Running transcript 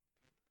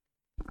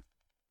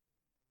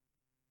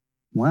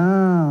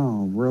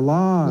Wow, we're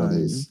live.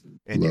 Nice.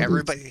 And Love it.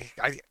 everybody,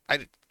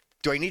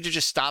 do I need to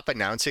just stop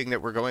announcing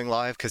that we're going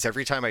live? Because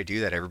every time I do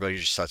that, everybody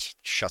just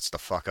shuts the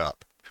fuck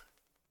up.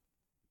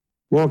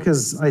 Well,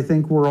 because I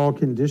think we're all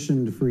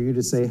conditioned for you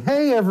to say,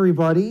 "Hey,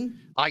 everybody."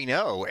 I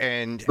know,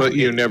 but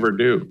you never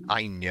do.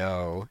 I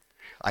know.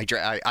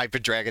 I've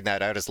been dragging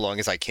that out as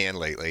long as I can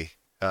lately.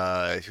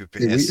 Hey,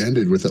 we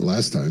ended with it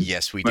last time.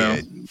 Yes, we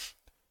did.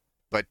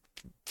 But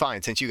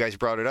fine, since you guys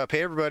brought it up,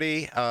 hey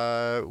everybody,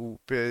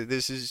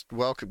 this is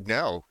welcome.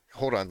 No,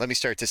 hold on, let me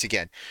start this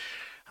again.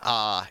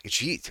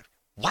 Geez,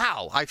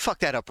 wow, I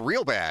fucked that up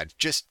real bad,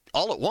 just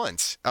all at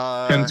once.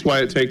 Hence why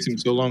it takes him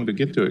so long to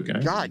get to it,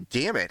 guys. God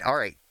damn it! All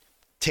right,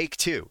 take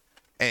two.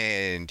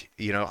 And,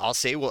 you know, I'll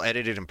say we'll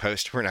edit it in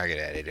post. We're not going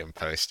to edit it in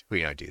post.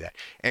 We don't do that.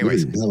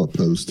 Anyways. We have a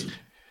post.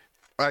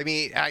 I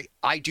mean,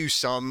 I do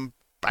some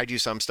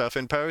stuff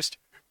in post.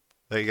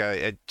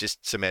 Like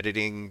just some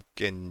editing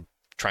and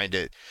trying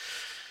to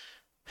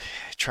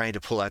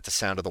pull out the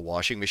sound of the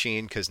washing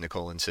machine because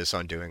Nicole insists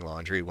on doing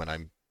laundry when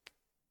I'm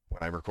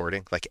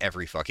recording, like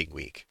every fucking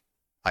week.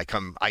 I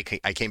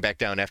came back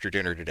down after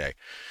dinner today.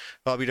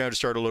 I'll be down to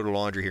start a load of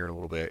laundry here in a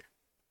little bit.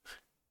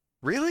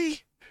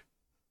 Really?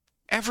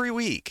 Every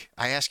week,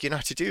 I ask you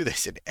not to do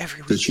this, and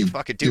every week you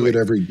fucking do it. Do it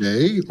every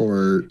day,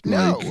 or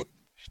no, like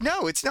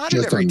no, it's not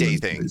an everyday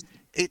thing.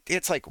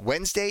 It's like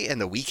Wednesday and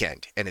the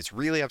weekend, and it's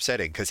really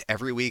upsetting because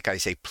every week I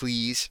say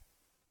please,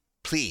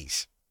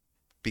 please,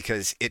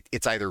 because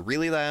it's either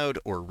really loud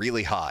or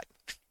really hot.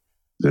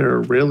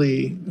 They're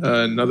really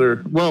in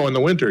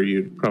the winter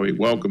you probably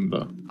welcome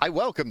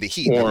the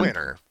heat in the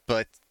winter,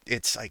 but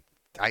it's like.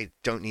 I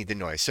don't need the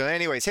noise. So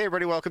anyways, hey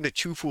everybody, welcome to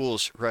Two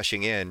Fools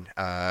Rushing In.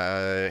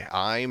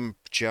 I'm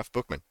Jeff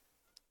Bookman.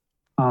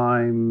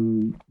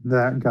 I'm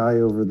that guy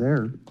over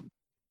there.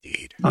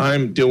 Indeed.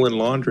 I'm doing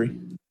laundry.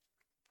 And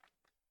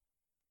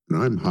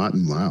I'm hot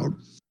and loud.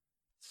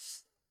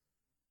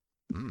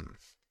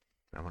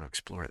 I want to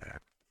explore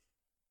that.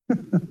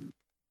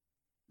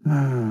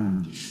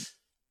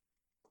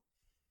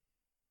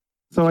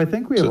 So I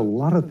think we have a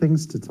lot of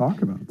things to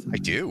talk about today. I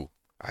do.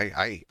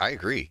 I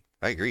agree.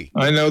 I agree.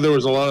 I know there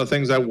was a lot of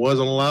things I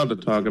wasn't allowed to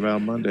talk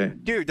about Monday.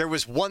 Dude, there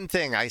was one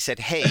thing I said,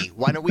 hey,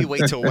 why don't we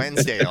wait till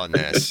Wednesday on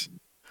this?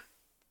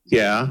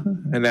 Yeah,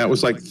 and that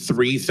was like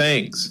 3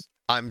 things.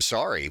 I'm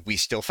sorry. We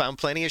still found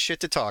plenty of shit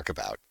to talk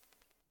about.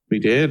 We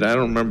did? I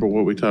don't remember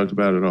what we talked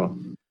about at all.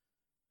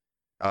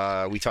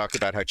 We talked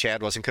about how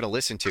Chad wasn't going to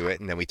listen to it,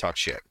 and then we talked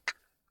shit.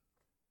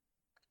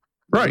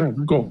 Right,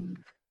 cool.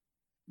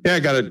 Yeah, I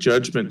got a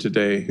judgment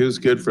today. Who's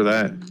good for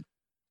that?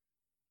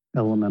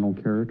 Elemental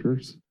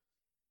characters.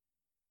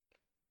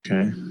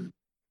 Okay.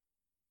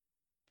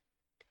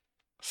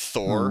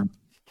 Thor.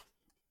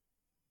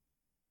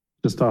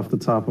 Just off the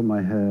top of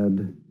my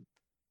head,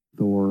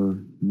 Thor,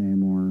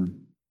 Namor.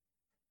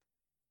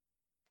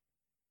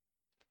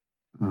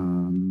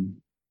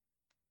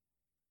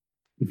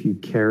 If you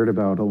cared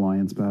about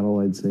Alliance Battle,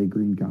 I'd say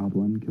Green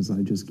Goblin, because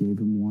I just gave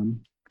him one.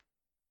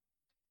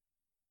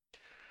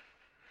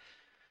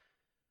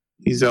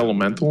 He's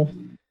elemental?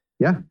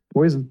 Yeah,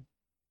 poison.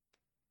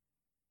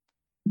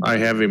 I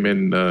have him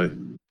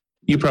in...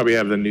 you probably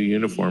have the new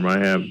uniform. I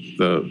have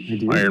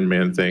the Iron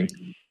Man thing.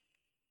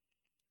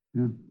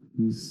 Yeah,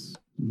 he is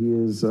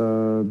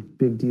a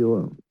big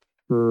deal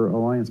for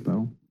Alliance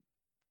Battle.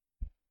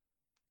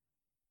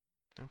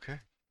 Okay,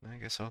 I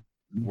guess I'll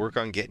work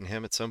on getting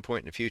him at some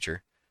point in the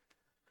future.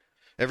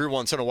 Every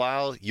once in a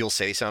while, you'll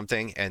say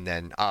something, and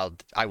then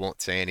I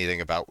won't say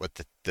anything about what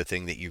the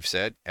thing that you've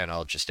said, and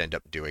I'll just end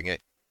up doing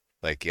it.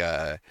 Like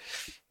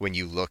when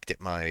you looked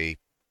at my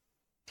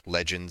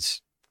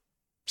Legends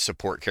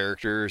support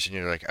characters and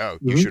you're like, oh,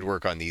 you should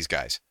work on these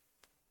guys.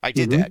 I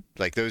did that.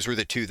 Like those were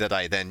the 2 that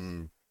I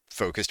then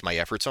focused my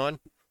efforts on.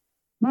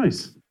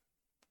 Nice.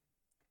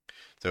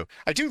 So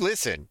I do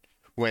listen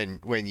when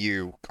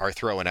you are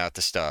throwing out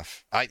the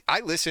stuff. I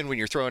listen when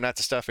you're throwing out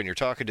the stuff and you're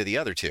talking to the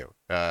other 2.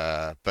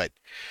 But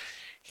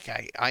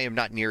I am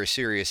not near as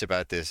serious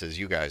about this as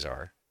you guys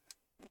are.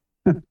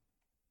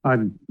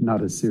 I'm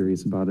not as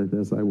serious about it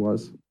as I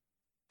was.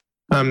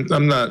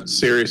 I'm not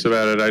serious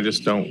about it. I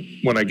just don't.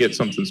 When I get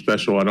something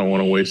special, I don't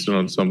want to waste it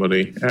on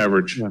somebody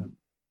average. Yeah.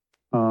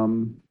 I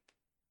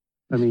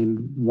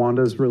mean,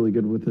 Wanda's really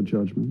good with the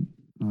judgment.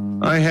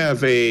 I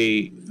have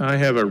a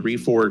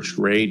reforged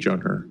rage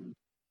on her.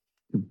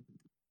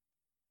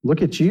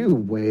 Look at you,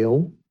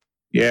 whale.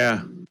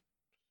 Yeah.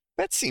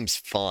 That seems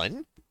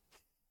fun.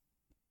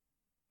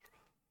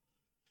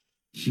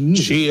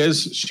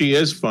 Jesus. She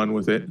is fun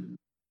with it.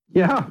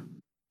 Yeah.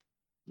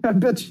 I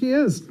bet she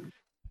is.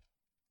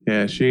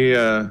 Yeah, she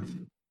kind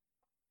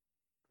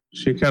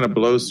of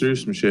blows through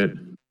some shit.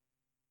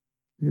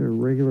 We got a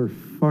regular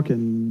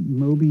fucking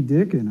Moby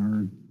Dick in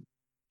our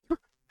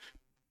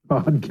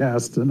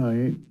podcast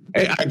tonight.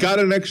 Hey, I got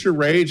an extra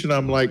rage, and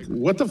I'm like,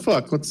 what the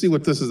fuck? Let's see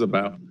what this is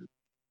about.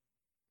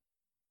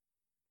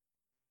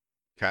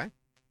 Okay.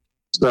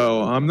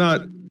 So I'm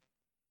not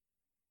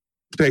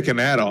taking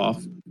that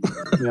off.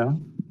 Yeah,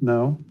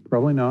 no,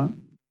 probably not.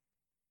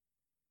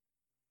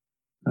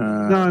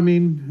 No, I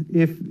mean,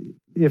 if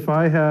if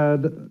I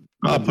had,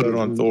 I'll put it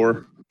on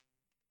Thor.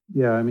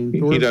 Yeah, I mean,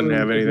 He doesn't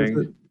have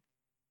anything.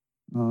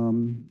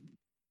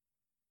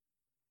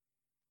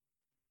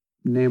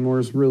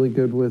 Namor's really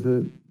good with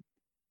it,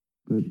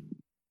 but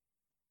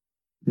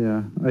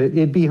yeah,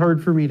 it'd be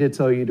hard for me to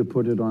tell you to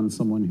put it on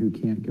someone who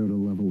can't go to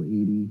level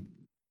 80.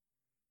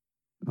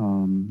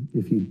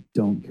 If you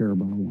don't care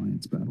about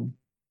Alliance Battle.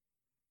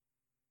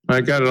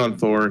 I got it on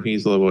Thor.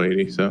 He's level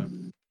 80, so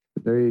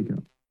there you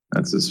go.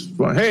 That's his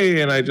fun.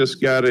 Hey, and I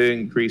just got to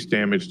increase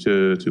damage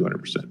to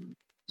 200%.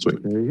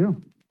 Sweet. There you go.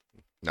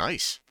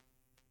 Nice.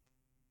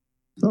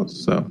 Oh,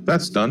 so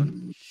that's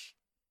done.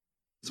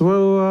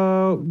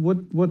 So,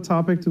 what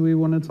topic do we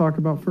want to talk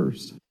about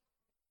first?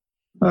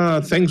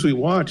 Things we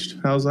watched.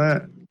 How's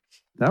that?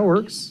 That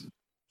works.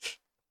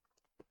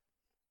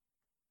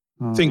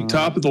 I think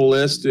top of the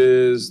list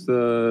is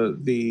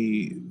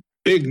the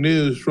big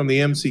news from the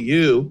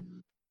MCU.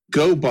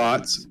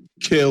 GoBots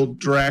killed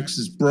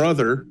Drax's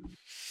brother.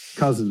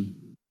 Cousin.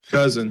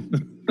 That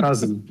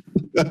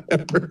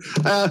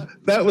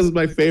was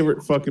my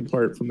favorite fucking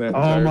part from that.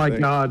 Oh my thing.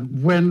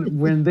 God.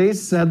 When they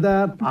said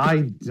that,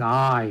 I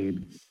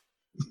died.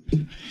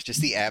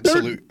 Just the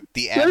absolute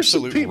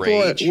people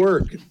rage.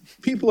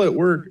 People at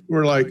work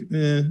were like, I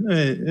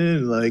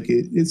didn't like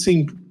it. It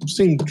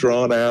seemed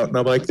drawn out. And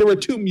I'm like, there were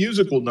 2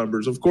 musical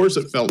numbers. Of course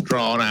it felt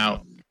drawn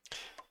out.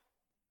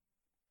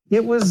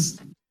 It was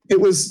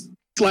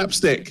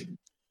slapstick.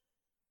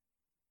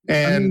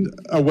 And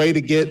a way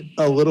to get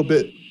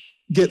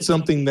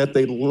something that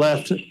they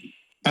left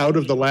out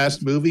of the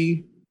last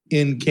movie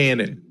in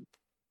canon,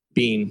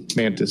 being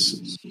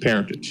Mantis'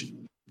 parentage.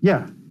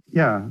 Yeah.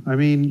 I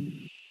mean,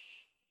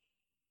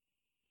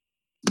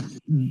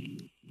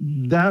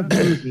 that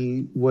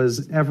movie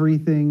was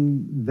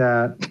everything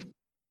that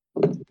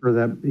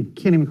you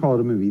can't even call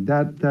it a movie.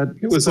 That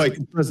it was like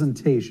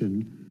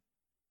presentation.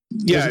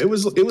 Yeah, it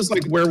was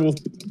like Werewolf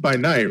by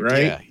Night,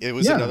 right? Yeah, it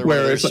was another one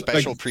of those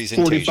special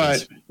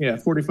presentations.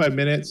 45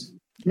 minutes.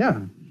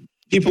 Yeah.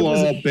 People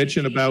all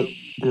bitching about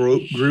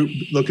Groot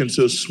looking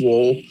so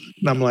swole.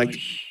 And I'm like,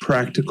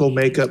 practical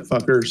makeup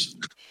fuckers.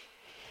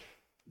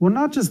 Well,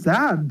 not just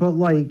that, but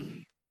like...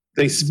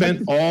 They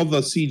spent all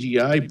the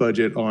CGI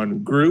budget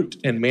on Groot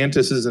and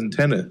Mantis's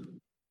antenna.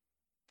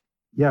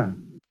 Yeah.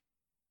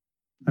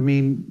 I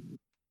mean,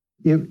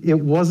 it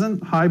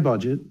wasn't high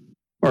budget.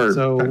 Or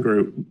not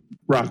Groot,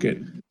 Rocket.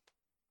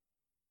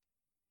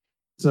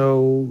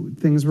 So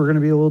things were going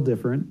to be a little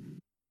different.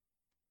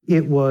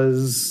 It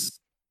was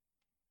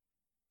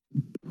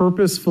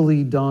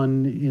purposefully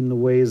done in the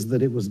ways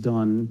that it was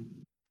done,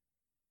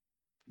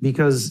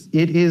 because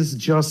it is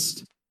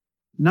just,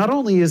 not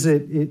only is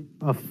it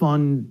a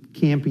fun,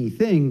 campy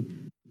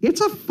thing,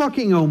 it's a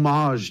fucking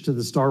homage to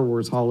the Star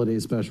Wars holiday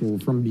special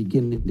from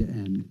beginning to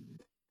end.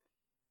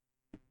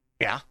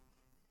 Yeah.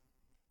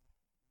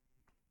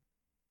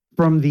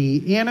 From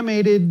the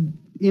animated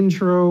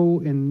intro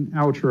and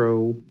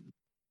outro,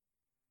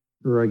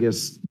 or I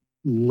guess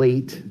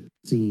late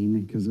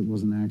scene, because it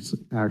wasn't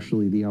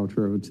actually the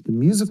outro, to the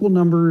musical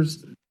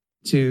numbers,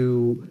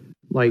 to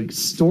like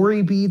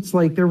story beats.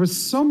 Like there was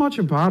so much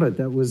about it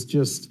that was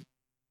just...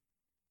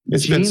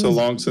 It's been so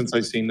long since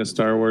I've seen the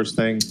Star Wars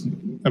thing.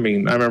 I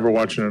mean, I remember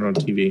watching it on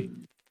TV,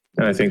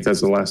 and I think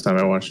that's the last time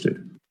I watched it.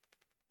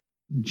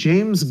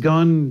 James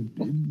Gunn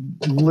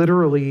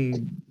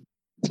literally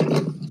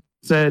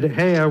said,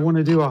 hey, I want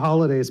to do a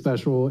holiday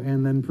special,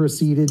 and then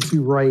proceeded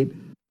to write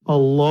a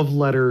love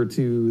letter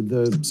to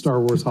the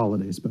Star Wars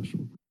holiday special.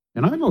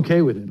 And I'm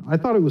okay with it. I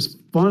thought it was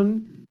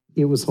fun.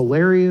 It was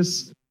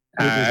hilarious.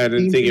 I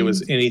didn't think it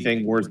was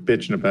anything worth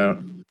bitching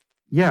about.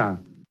 Yeah.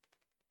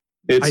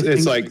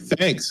 It's like,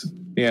 thanks,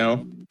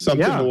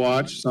 something to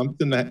watch,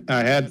 something that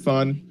I had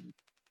fun.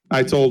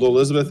 I told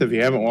Elizabeth, if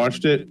you haven't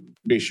watched it,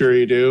 be sure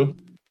you do.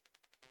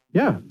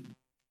 Yeah.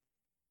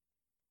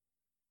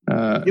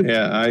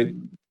 I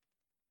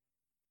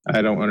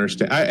don't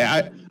understand.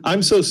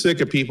 I'm so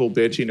sick of people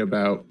bitching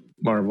about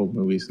Marvel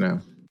movies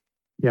now.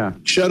 Yeah.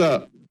 Shut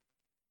up.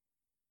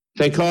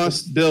 They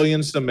cost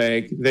billions to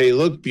make. They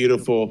look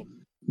beautiful.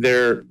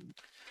 They're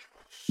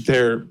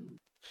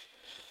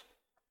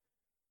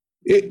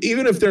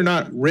even if they're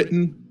not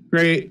written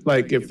great,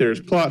 like if there's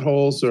plot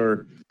holes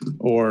or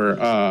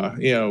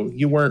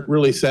you weren't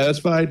really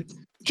satisfied,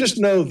 just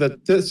know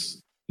that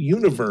this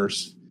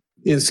universe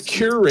is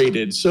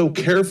curated so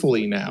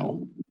carefully now.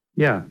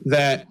 Yeah.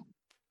 That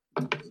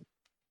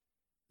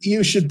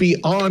you should be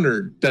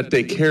honored that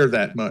they care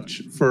that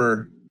much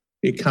for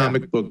a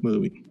comic book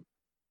movie.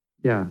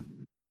 Yeah.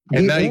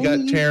 And now you got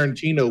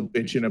Tarantino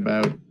bitching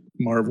about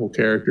Marvel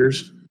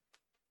characters.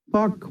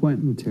 Fuck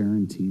Quentin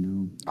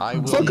Tarantino. I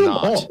will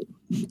not.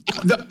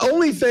 The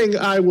only thing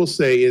I will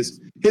say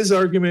is his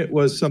argument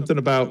was something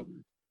about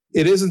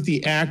it isn't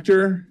the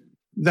actor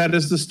that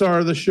is the star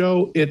of the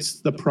show,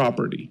 it's the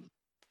property.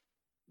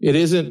 It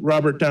isn't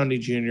Robert Downey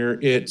Jr.,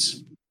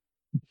 it's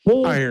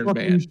Iron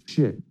Man.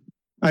 Shit.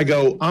 I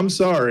go, I'm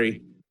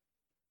sorry.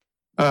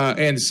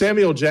 And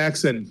Samuel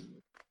Jackson,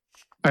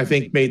 I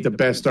think, made the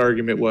best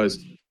argument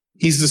was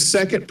he's the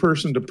second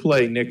person to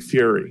play Nick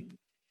Fury.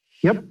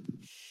 Yep.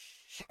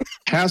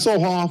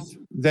 Hasselhoff,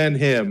 then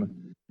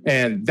him.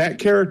 And that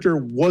character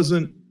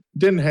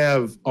didn't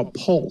have a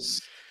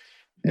pulse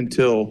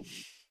until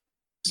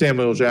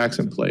Samuel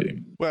Jackson played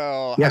him.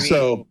 Well, Yeah, I mean,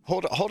 so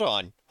hold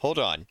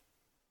on.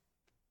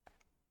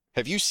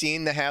 Have you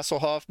seen the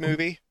Hasselhoff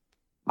movie?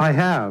 I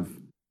have.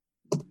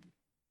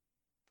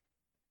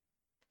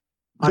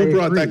 Who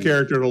brought that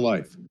character to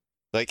life?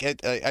 Like,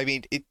 I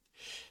mean,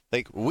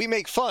 like we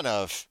make fun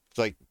of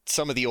like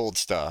some of the old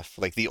stuff,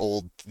 like the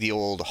old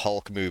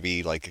Hulk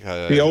movie, like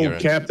The old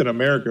Captain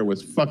America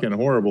was fucking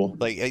horrible.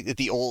 Like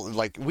the old,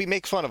 like we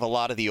make fun of a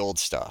lot of the old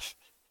stuff,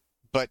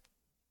 but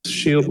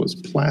Shield was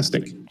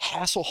plastic.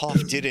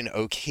 Hasselhoff did an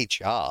okay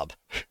job.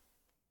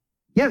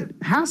 Yeah,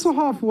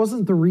 Hasselhoff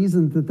wasn't the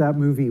reason that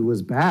movie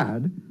was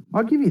bad.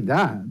 I'll give you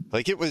that.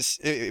 Like it was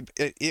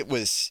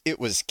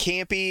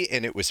campy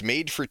and it was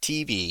made for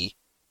TV.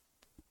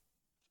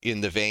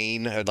 In the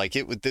vein,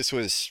 this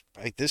was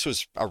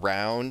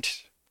around.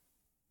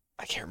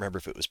 I can't remember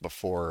if it was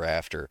before or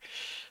after,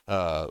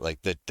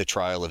 like the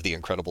trial of the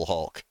Incredible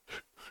Hulk.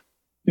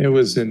 It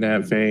was in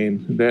that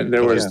vein.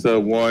 There was the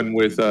one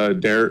with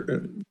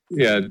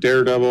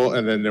Daredevil,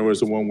 and then there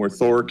was the one where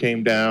Thor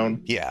came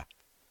down. Yeah,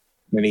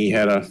 and he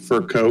had a fur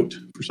coat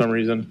for some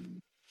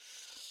reason.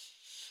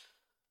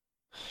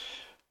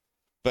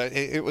 But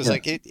it was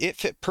like it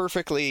fit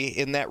perfectly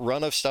in that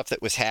run of stuff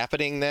that was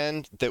happening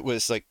then. That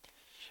was like.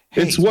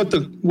 Hey. It's what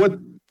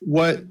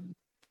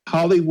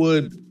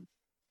Hollywood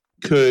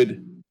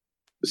could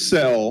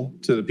sell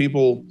to the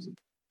people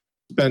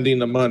spending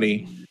the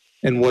money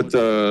and what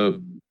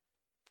the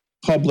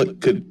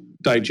public could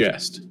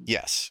digest.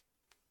 Yes.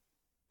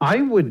 I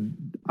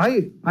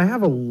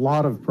have a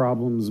lot of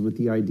problems with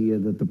the idea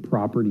that the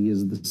property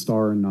is the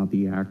star and not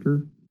the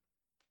actor.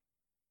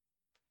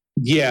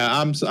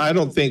 Yeah, I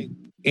don't think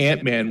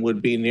Ant-Man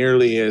would be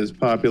nearly as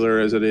popular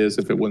as it is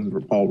if it wasn't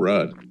for Paul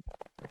Rudd.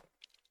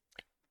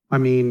 I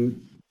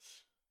mean,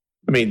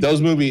 those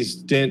movies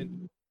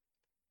didn't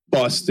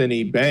bust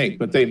any bank,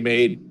 but they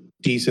made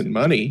decent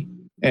money,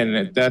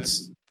 and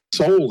that's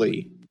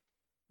solely,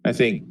 I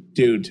think,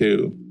 due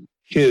to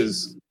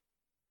his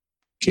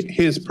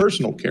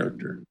personal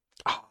character.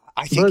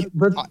 I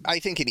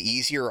think an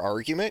easier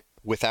argument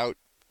without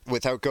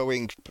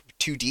going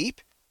too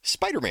deep,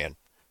 Spider-Man.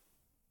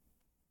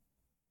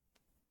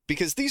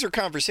 Because these are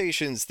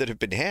conversations that have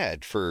been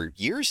had for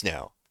years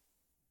now.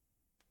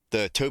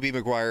 The Tobey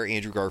Maguire,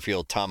 Andrew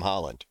Garfield, Tom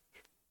Holland.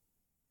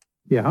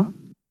 Yeah.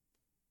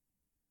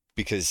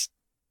 Because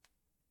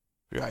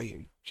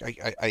I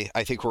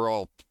think we're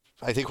all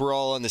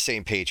on the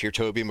same page here.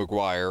 Tobey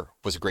Maguire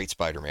was a great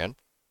Spider-Man.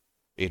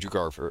 Andrew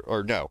Garfield,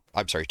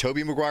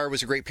 Tobey Maguire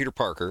was a great Peter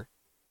Parker.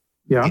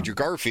 Yeah. Andrew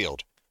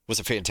Garfield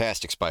was a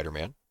fantastic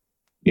Spider-Man.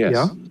 Yes.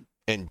 Yeah.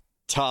 And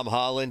Tom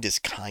Holland is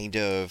kind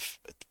of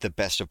the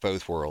best of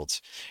both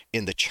worlds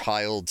in the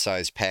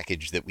child-sized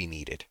package that we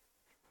needed.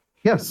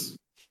 Yes.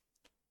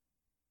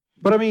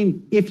 But I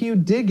mean, if you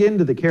dig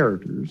into the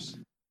characters,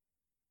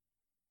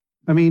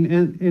 I mean,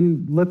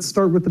 and let's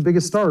start with the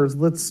biggest stars.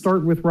 Let's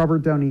start with Robert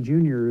Downey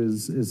Jr.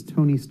 as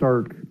Tony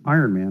Stark,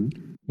 Iron Man.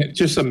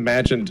 Just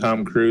imagine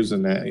Tom Cruise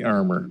in that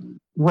armor.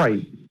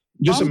 Right.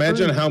 Just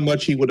imagine how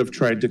much he would have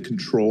tried to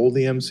control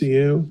the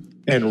MCU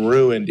and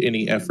ruined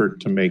any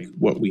effort to make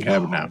what we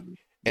have now.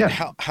 And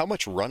how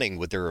much running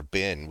would there have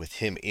been with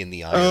him in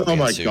the Iron Man Oh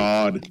my suit?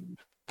 God.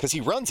 Because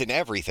he runs in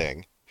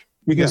everything.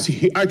 Because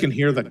I can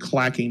hear the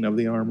clacking of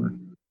the armor.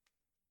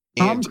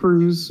 Tom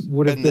Cruise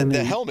would have been...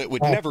 The helmet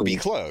would awful. never be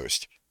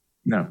closed.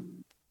 No.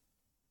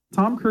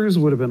 Tom Cruise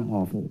would have been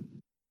awful.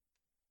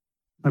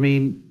 I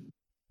mean,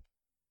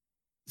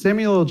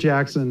 Samuel L.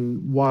 Jackson,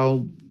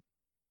 while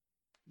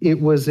it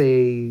was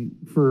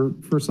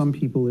for some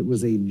people, it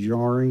was a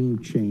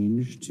jarring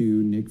change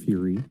to Nick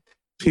Fury.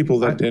 People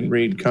that didn't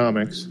read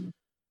comics.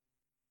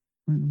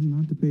 I'm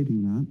not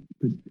debating that,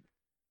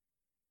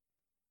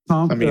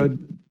 but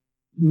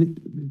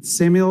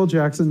Samuel L.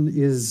 Jackson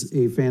is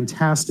a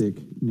fantastic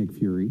Nick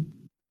Fury.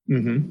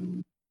 Mm-hmm.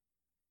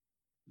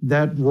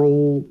 That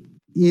role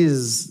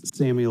is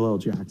Samuel L.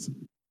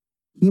 Jackson.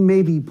 He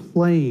may be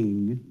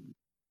playing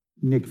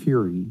Nick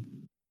Fury,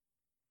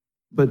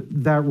 but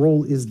that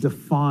role is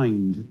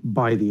defined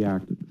by the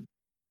actor.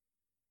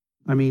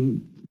 I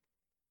mean,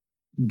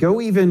 go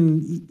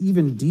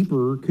even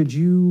deeper. Could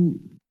you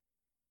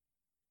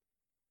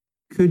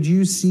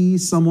see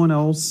someone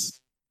else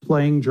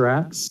playing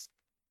Drax?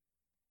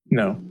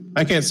 No,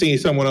 I can't see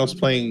someone else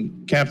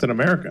playing Captain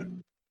America.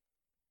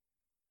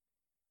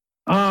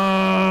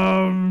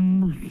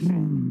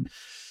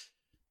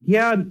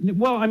 Yeah.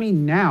 Well, I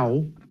mean,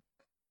 now,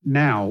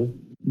 no.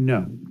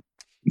 No.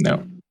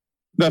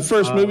 The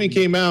first movie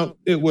came out.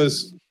 It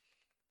wasn't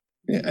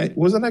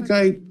that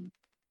guy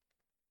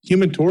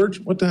Human Torch?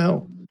 What the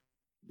hell?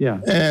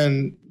 Yeah.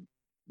 And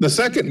the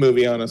second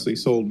movie honestly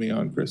sold me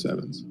on Chris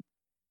Evans.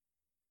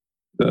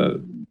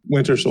 The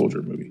Winter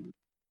Soldier movie.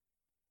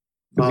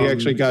 Because he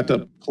actually got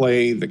to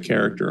play the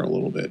character a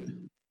little bit.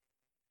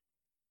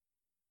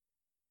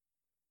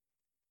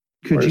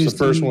 Whereas the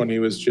first one, he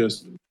was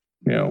just,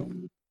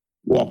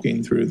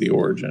 walking through the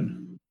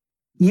origin.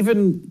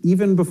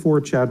 Even before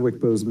Chadwick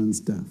Boseman's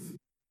death.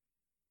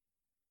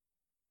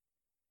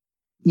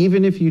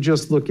 Even if you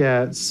just look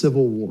at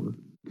Civil War,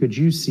 could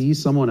you see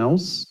someone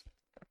else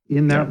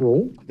in that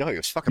role? No, he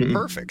was fucking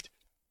perfect.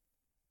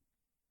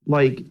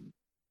 Like,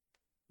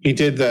 he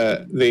did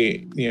the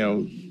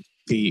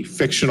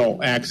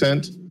fictional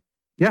accent.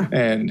 Yeah.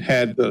 And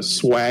had the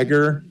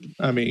swagger.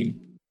 I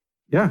mean,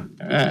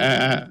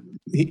 yeah.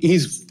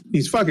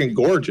 He's fucking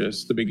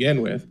gorgeous to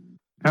begin with.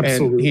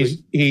 Absolutely.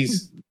 And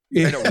he's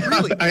I know,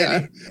 really,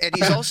 and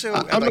he's also.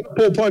 I'm gonna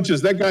pull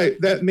punches.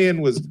 That man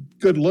was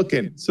good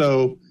looking.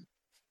 So,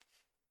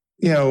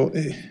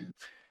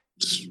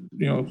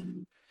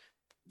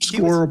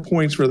 score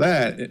points for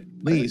that at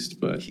least.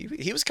 But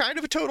he was kind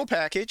of a total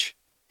package.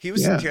 He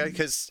was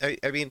because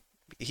I mean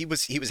he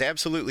was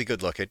absolutely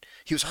good looking.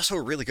 He was also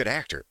a really good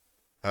actor.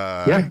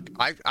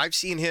 I've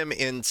seen him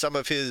in some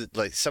of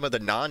the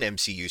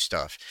non-MCU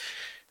stuff.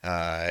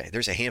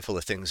 There's a handful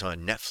of things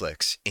on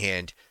Netflix,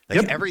 and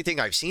everything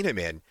I've seen him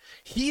in,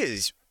 he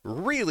is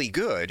really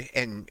good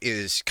and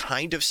is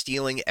kind of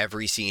stealing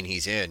every scene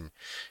he's in.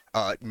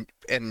 And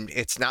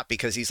it's not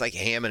because he's like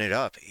hamming it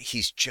up.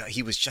 He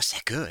was just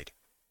that good.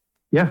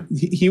 Yeah,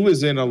 he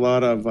was in a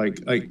lot of like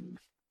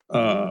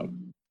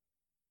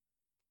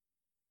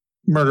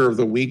Murder of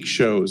the Week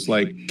shows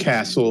like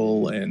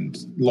Castle and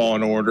Law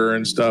and Order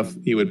and stuff.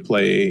 He would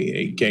play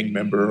a gang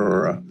member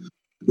or a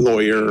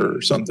lawyer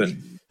or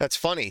something. That's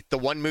funny. The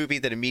one movie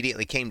that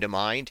immediately came to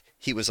mind,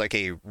 he was like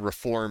a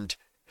reformed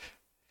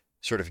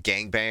sort of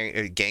gang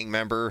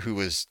member who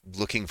was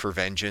looking for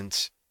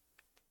vengeance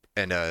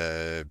and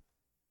a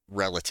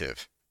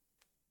relative.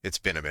 It's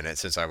been a minute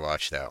since I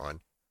watched that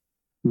one.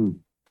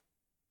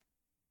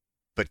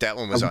 But that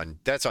one was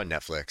that's on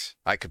Netflix.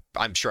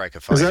 I'm sure I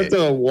could find it. Is that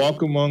the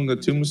Walk Among the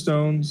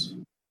Tombstones?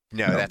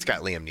 No, that's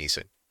got Liam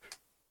Neeson.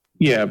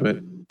 Yeah, but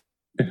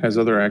it has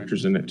other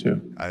actors in it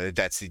too.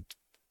 That's the.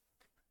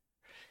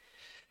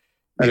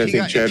 I didn't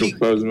think Chadwick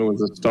Boseman was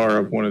the star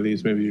of one of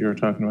these movies you were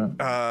talking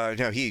about.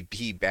 No, he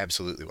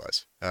absolutely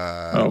was.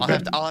 Okay.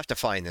 I'll have to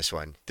find this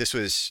one.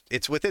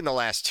 It's within the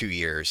last 2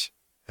 years.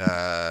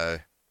 So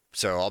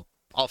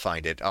I'll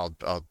find it.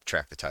 I'll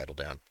track the title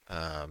down.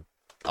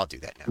 I'll do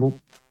that now.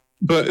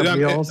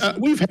 But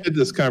we've had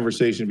this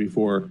conversation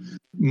before.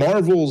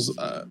 Marvel's,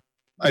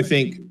 I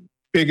think,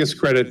 biggest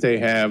credit they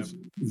have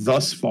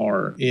thus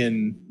far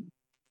in,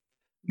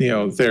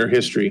 their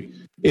history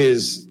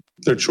is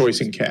their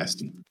choice in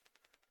casting.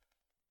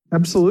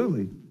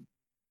 Absolutely.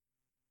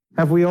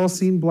 Have we all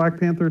seen Black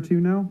Panther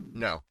 2 now?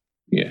 No.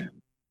 Yeah.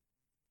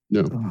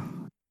 No. Oh,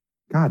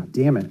 God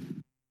damn it.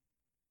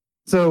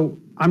 So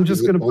I'm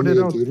just going to put it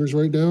out. Theaters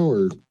right now,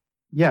 or?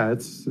 Yeah,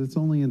 it's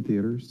only in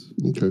theaters.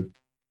 Okay.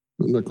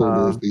 I'm not going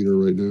to a theater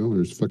right now.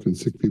 There's fucking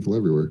sick people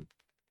everywhere.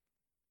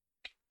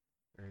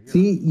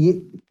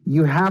 See,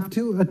 you have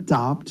to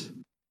adopt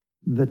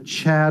the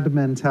Chad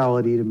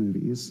mentality to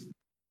movies.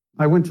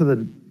 I went to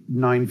the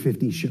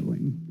 9:50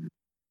 showing,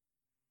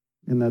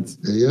 and that's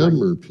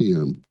AM or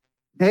PM?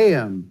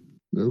 AM.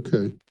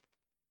 Okay.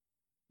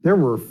 There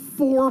were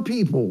 4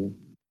 people,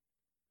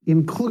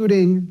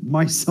 including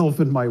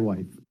myself and my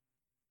wife.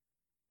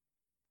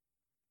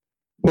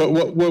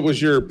 What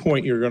was your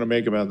point you were going to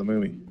make about the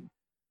movie?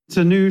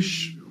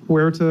 Tenoch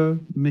Huerta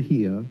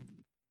Mejia,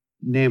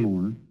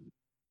 Namor,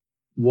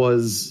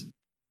 was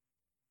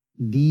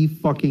the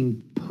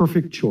fucking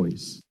perfect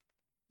choice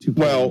to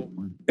play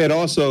Namor. It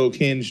also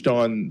hinged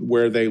on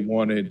where they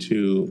wanted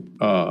to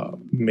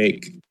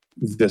make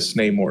this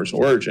Namor's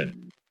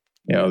origin.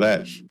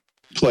 That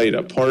played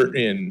a part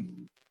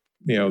in,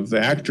 the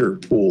actor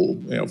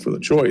pool, for the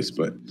choice.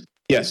 But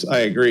yes, I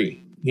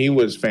agree. He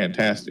was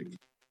fantastic.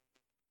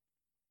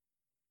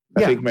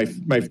 I think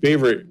my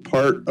favorite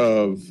part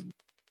of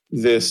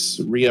this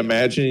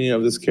reimagining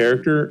of this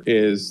character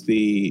is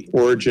the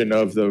origin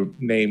of the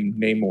name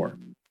Namor.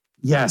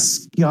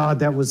 Yes, God,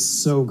 that was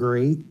so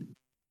great.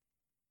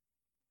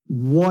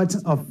 What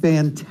a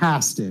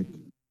fantastic.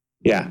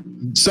 Yeah.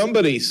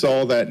 Somebody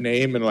saw that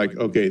name and like,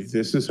 okay,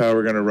 this is how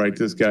we're going to write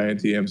this guy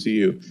into the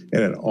MCU.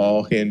 And it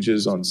all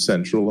hinges on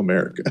Central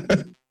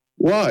America.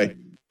 Why?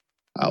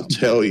 I'll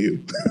tell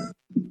you.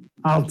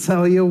 I'll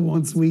tell you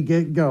once we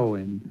get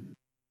going.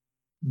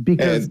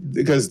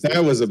 Because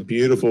that was a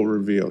beautiful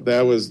reveal.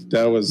 That was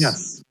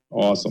yes.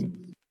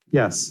 Awesome.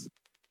 Yes.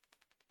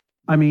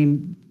 I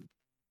mean,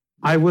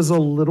 I was a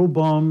little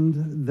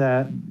bummed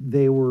that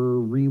they were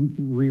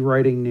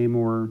rewriting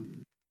Namor,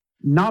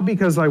 not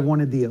because I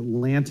wanted the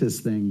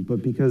Atlantis thing,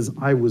 but because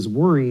I was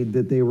worried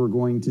that they were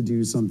going to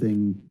do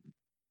something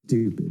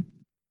stupid.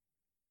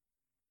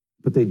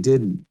 But they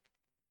didn't.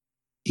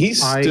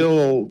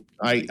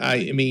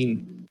 I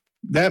mean,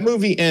 that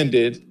movie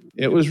ended.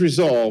 It was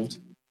resolved.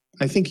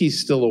 I think he's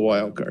still a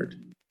wild card.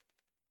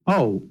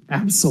 Oh,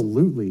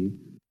 absolutely.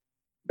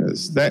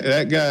 Because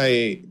that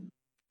guy,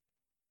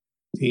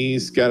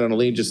 he's got an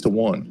allegiance to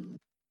one.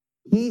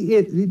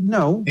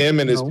 Him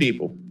and his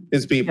people.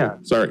 His people. Yeah.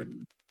 Sorry.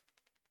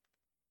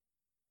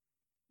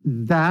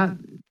 That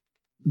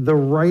the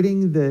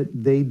writing that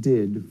they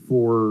did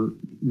for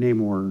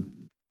Namor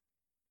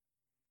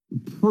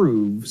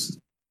proves,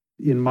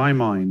 in my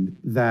mind,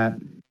 that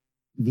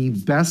the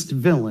best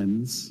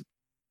villains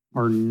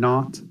are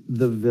not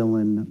the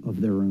villain of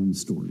their own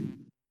story.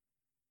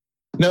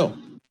 No.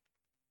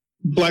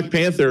 Black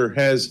Panther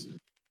has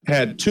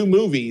had 2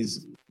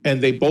 movies,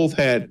 and they both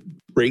had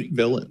great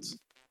villains.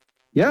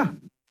 Yeah,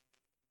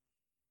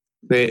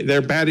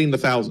 They're batting the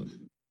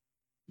 1,000.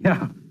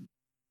 yeah.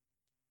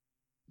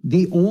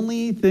 The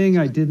only thing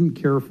I didn't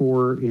care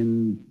for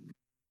in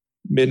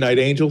Midnight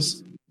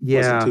Angels.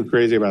 yeah, Wasn't too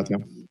crazy about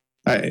them.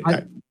 I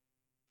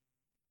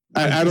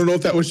don't know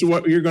if that was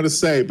what you're going to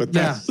say, but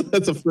that's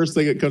the first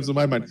thing that comes to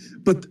my mind.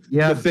 But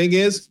yeah. the thing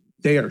is,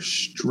 they are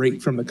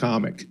straight from the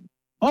comic.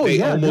 Oh They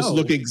yeah, almost no.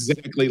 look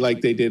exactly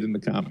like they did in the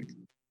comic.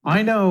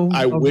 I know.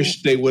 I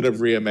wish they would have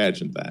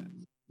reimagined that.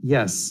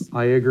 Yes,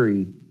 I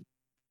agree.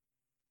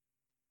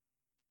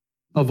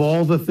 Of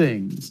all the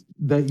things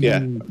that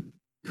you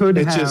could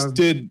It have,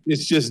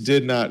 just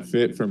did not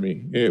fit for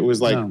me. It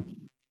was like no.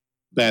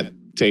 that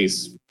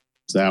tastes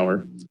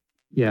sour.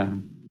 Yeah.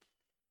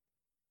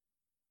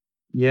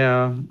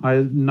 Yeah,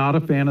 I'm not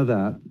a fan of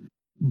that.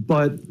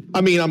 But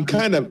I mean, I'm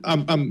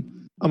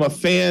a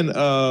fan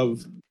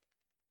of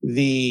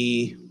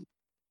the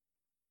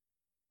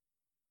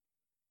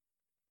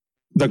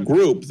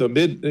group, the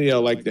mid,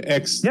 like the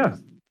ex yeah,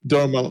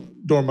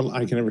 Dormal,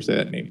 I can never say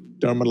that name.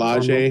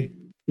 Dormalage.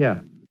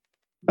 yeah,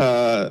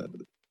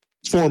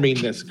 Forming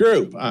this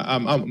group.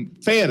 I'm a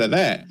fan of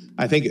that.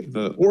 I think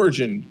the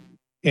origin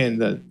and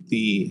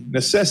the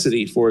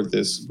necessity for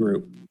this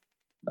group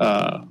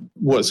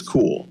was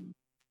cool.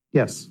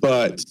 yes,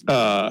 But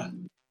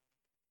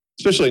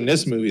especially in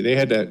this movie, they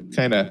had to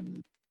kind of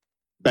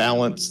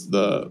balance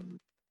the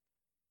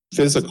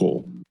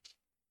physical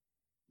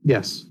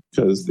yes,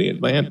 because the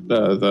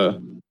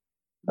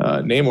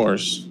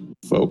Namor's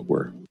folk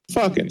were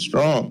fucking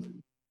strong.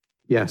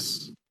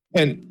 yes.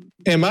 And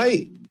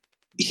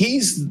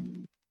he's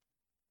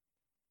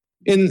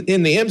in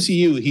the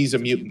MCU, he's a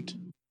mutant.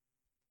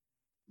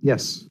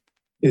 Yes.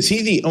 Is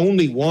he the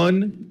only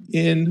one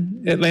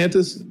in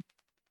Atlantis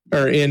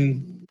or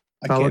in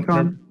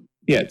Telecom?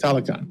 Yeah,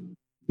 Telecom.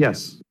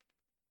 Yes.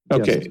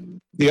 Okay. Yes.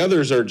 The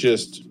others are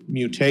just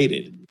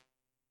mutated.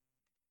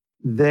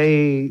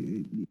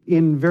 They,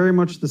 in very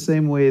much the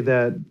same way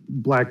that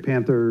Black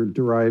Panther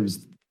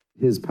derives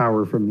his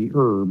power from the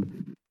herb,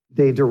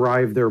 they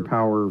derive their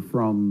power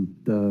from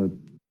the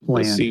The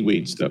plant.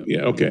 seaweed stuff.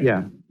 Yeah, okay.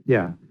 Yeah,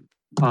 yeah.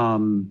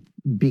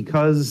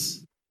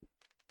 Because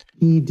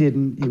he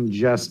didn't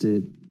ingest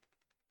it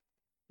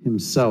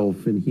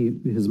himself, and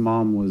his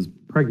mom was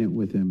pregnant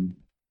with him.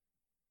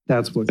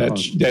 That's what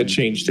That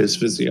changed his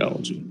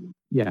physiology.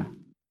 Yeah,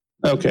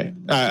 Okay.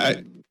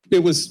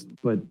 It was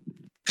but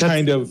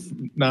kind of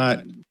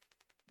not.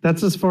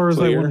 that's as far as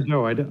I Clear. want to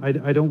go.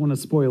 I don't want to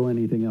spoil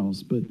anything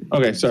else, but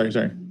Okay, sorry.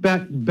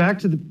 back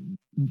to the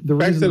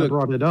Back reason to I the-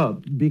 brought it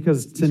up,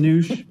 because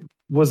Tanoosh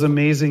was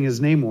amazing as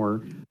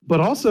Namor, but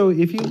also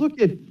if you look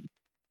at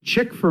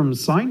Chick from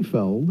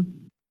Seinfeld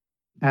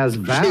as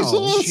Val, She's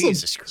awesome.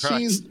 Jesus Christ.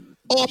 She's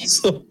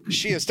awesome.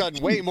 She has done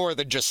way more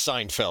than just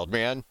Seinfeld,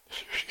 man.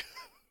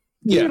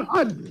 Yeah. Dude,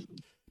 I don't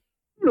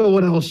know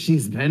what else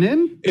she's been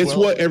in. It's Well,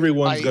 what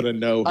everyone's I- going to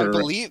know I her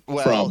believe,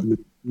 well, from.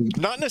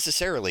 not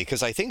necessarily,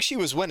 because I think she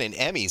was winning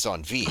Emmys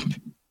on Veep.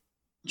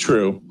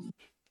 True.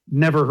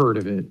 Never heard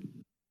of it.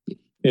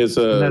 It's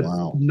That's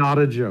wow. not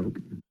a joke.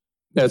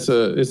 it's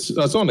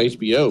on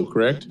HBO,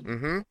 correct?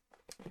 Mm-hmm.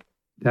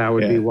 That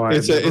would be why.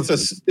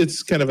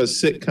 It's kind of a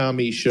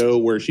sitcom-y show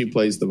where she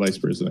plays the vice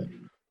president,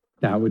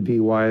 That would be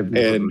why I've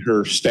never. and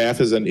her staff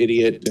is an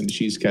idiot, and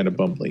she's kind of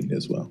bumbling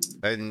as well.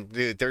 And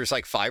there's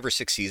like 5 or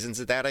 6 seasons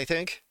of that, I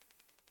think.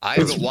 I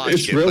It's- haven't watched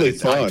it's it, really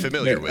but I'm fun.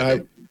 familiar with I-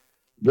 it.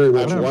 Very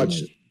much I've like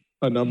watched it.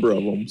 a number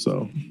of them,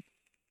 so.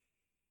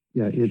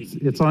 Yeah,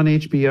 it's on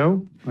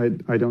HBO.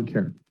 I don't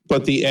care.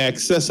 But the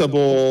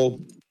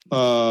accessible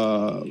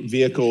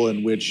vehicle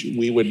in which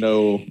we would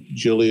know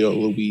Julia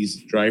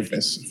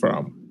Louis-Dreyfus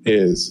from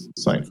is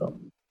Seinfeld.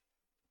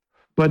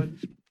 But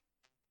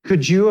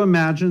could you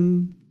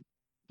imagine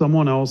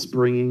someone else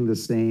bringing the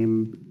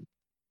same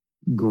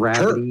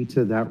gravity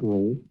to that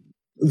role?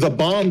 The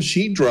bomb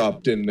she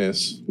dropped in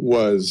this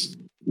was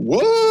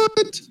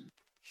what?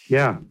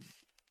 Yeah.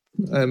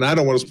 And I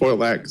don't want to spoil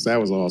that because that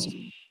was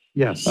awesome.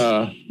 Yes.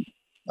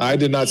 I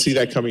did not see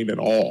that coming at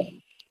all.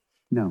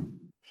 No.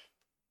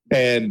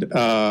 And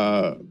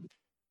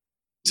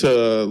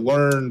to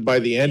learn by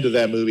the end of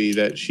that movie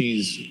that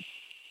she's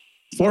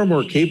far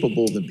more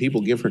capable than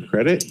people give her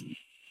credit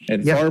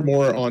and Yeah. far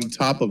more on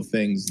top of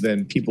things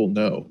than people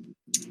know.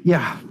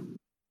 Yeah.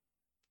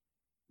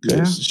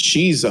 Because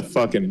she's a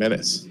fucking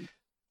menace.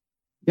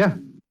 Yeah.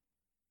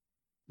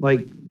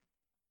 Like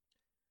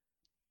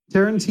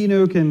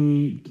Tarantino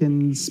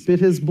can spit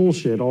his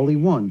bullshit all he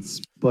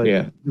wants, but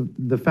Yeah.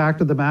 the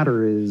fact of the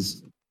matter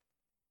is,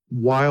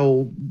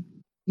 while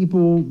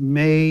people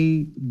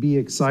may be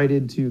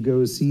excited to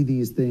go see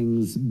these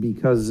things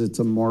because it's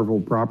a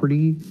Marvel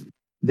property,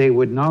 they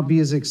would not be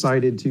as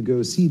excited to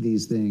go see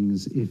these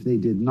things if they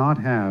did not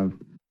have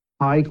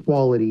high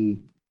quality,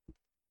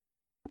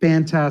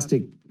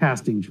 fantastic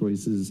casting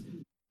choices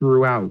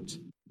throughout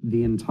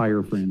the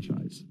entire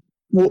franchise.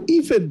 Well,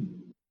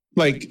 even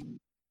like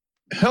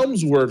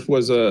Helmsworth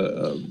was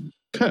a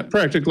kind of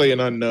practically an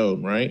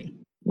unknown, right?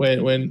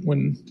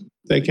 When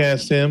they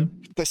cast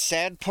him. The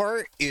sad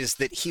part is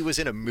that he was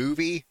in a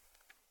movie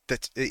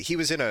that he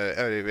was in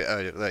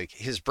a like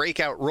his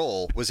breakout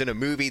role was in a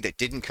movie that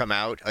didn't come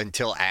out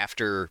until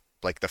after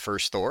like the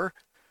first Thor,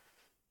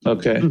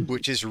 Okay.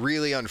 which is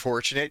really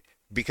unfortunate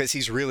because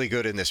he's really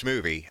good in this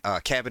movie,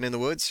 Cabin in the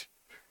Woods.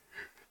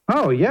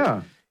 Oh,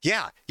 yeah.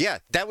 Yeah,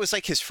 that was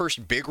like his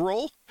first big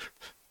role.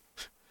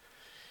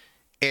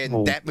 And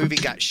Oh. that movie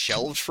got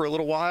shelved for a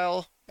little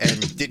while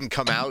and didn't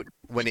come out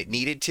when it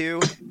needed to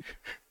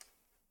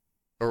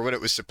or when it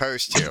was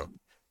supposed to.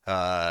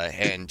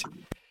 And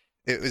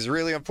it was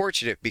really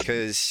unfortunate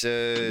because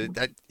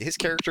his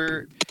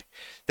character,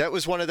 that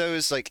was one of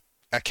those like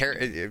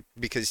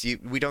because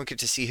we don't get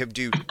to see him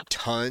do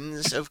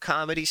tons of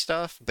comedy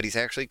stuff, but he's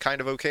actually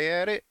kind of okay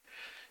at it.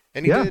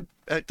 And he did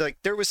like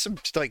there was some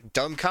like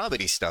dumb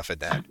comedy stuff in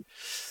that.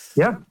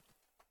 Yeah.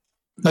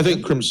 I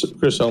think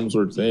Chris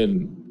Helmsworth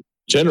in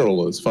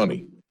general is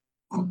funny.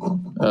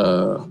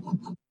 I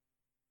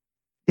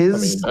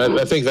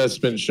think that's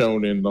been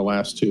shown in the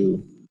last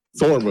two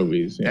Thor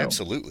movies. You know?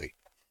 Absolutely.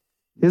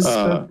 His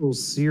special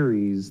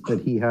series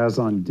that he has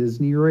on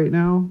Disney right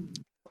now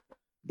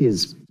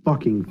is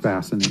fucking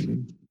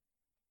fascinating.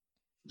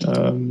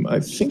 I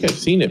think I've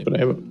seen it, but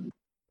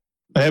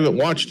I haven't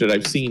watched it.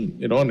 I've seen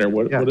it on there.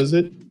 What is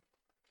it?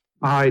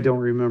 I don't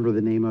remember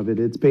the name of it.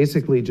 It's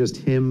basically just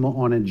him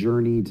on a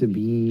journey to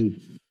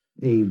be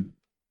a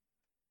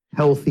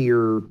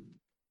healthier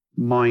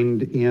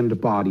mind and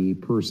body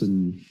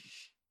person.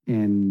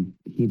 And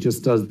he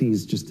just does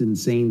these just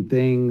insane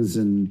things,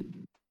 and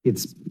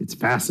it's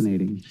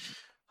fascinating.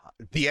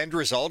 The end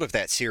result of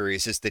that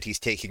series is that he's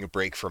taking a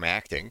break from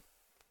acting.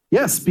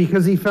 Yes,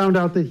 because he found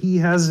out that he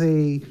has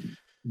a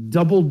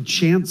doubled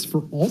chance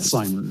for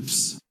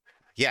Alzheimer's.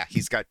 Yeah,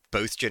 he's got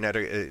both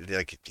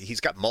genetic, he's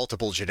got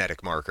multiple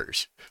genetic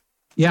markers.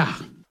 Yeah.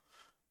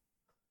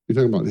 You're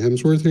talking about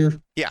Hemsworth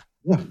here? Yeah.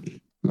 Yeah.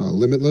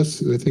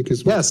 Limitless, I think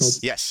is what it's called.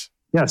 Yes.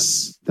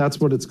 Yes, that's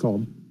what it's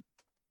called.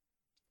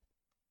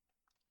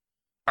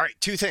 All right,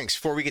 two things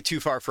before we get too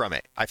far from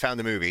it. I found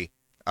the movie.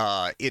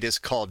 It is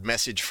called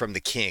Message from the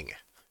King.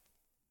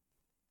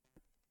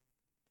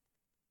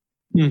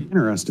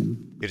 Interesting.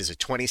 It is a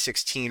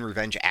 2016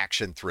 revenge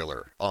action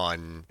thriller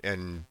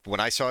and when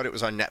I saw it, it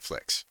was on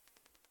Netflix.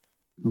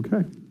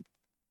 Okay.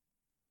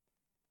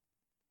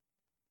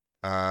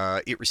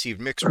 It received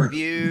mixed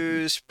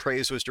reviews.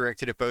 Praise was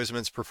directed at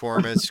Boseman's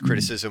performance.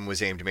 Criticism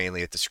was aimed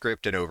mainly at the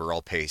script and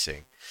overall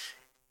pacing,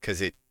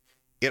 because it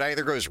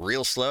either goes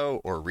real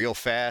slow or real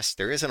fast.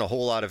 There isn't a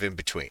whole lot of in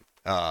between.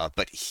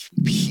 But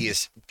he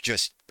is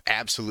just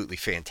absolutely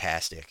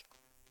fantastic.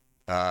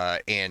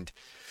 And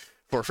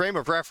for frame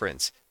of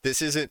reference,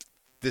 this isn't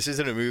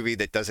a movie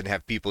that doesn't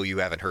have people you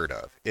haven't heard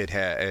of.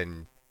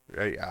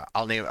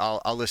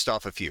 I'll list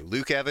off a few.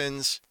 Luke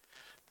Evans.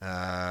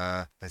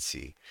 Let's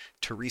see.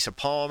 Teresa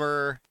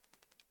Palmer,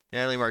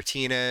 Natalie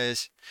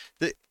Martinez.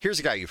 Here's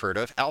a guy you've heard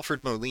of,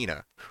 Alfred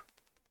Molina.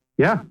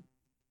 Yeah.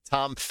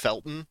 Tom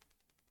Felton.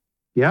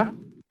 Yeah.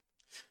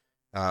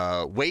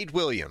 Wade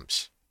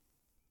Williams.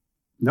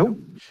 Nope.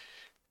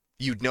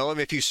 You'd know him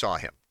if you saw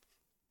him.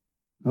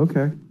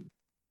 Okay.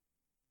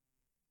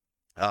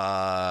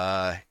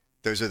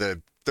 Those are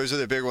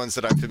the big ones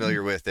that I'm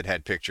familiar with that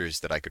had pictures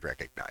that I could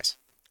recognize.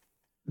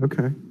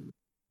 Okay.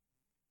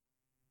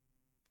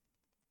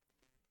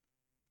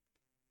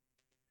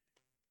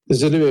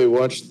 Has anybody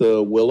watched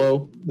the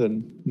Willow,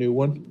 the new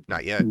one?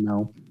 Not yet.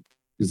 No.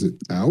 Is it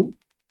out?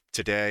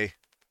 Today.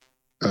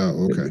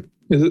 Oh, okay.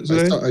 Is it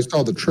today? I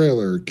saw the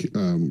trailer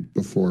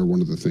before one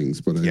of the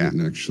things, but I Yeah.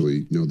 didn't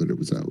actually know that it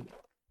was out.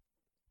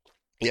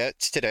 Yeah,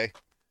 it's today.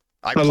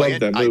 I loved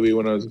that movie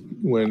when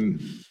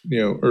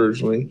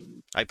originally.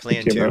 I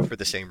planned came to out. for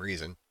the same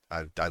reason.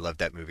 I loved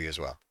that movie as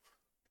well.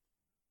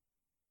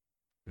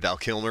 Val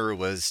Kilmer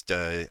was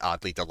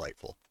oddly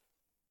delightful.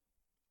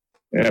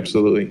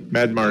 Absolutely.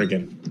 Mad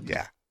Mardigan.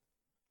 Yeah.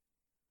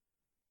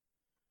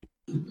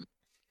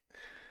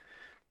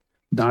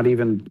 Not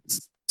even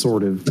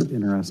sort of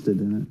interested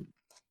in it.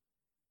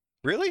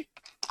 Really?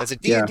 As a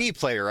D&D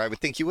player, I would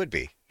think you would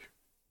be.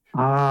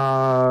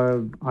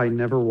 I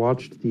never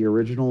watched the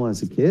original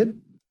as a kid.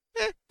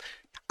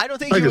 I don't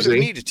think you would have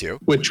needed to.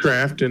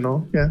 Witchcraft and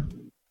all. Yeah.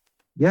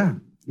 Yeah.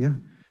 Yeah.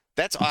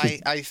 That's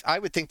I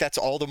would think that's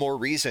all the more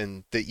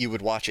reason that you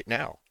would watch it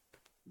now.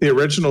 The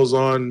original's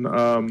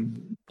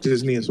on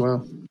Disney as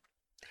well.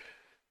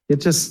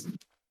 It just,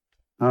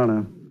 I don't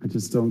know. I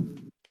just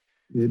don't,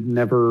 it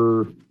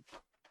never,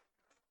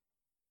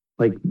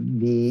 like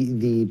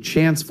the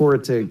chance for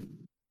it to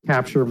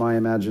capture my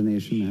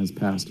imagination has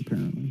passed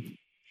apparently.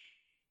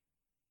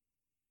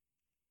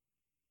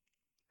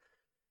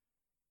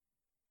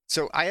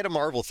 So I had a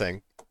Marvel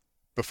thing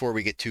before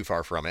we get too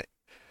far from it.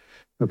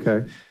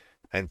 Okay.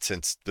 And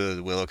since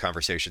the Willow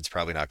conversation's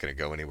probably not going to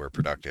go anywhere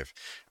productive,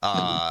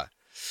 I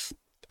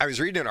was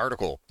reading an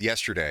article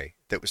yesterday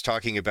that was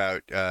talking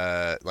about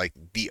like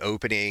the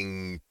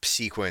opening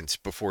sequence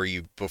before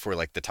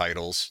like the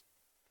titles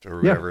or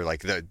whatever,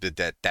 like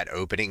that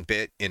opening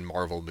bit in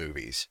Marvel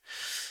movies,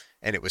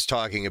 and it was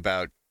talking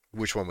about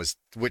which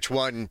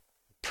one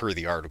per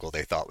the article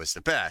they thought was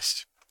the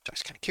best. So I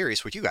was kind of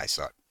curious what you guys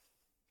thought.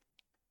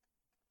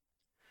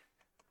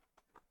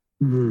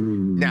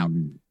 Now,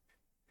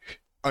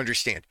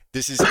 understand,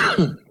 this is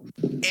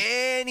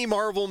any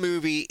Marvel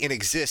movie in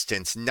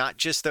existence, not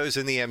just those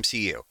in the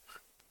MCU.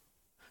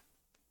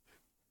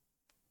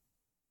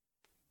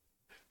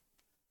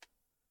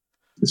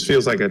 This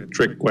feels like a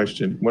trick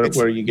question. What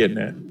are you getting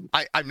at?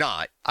 I'm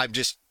not. I'm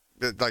just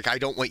like, I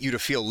don't want you to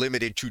feel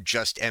limited to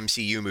just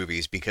MCU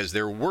movies, because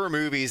there were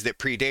movies that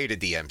predated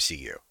the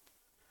MCU.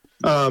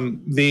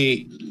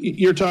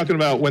 You're talking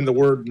about when the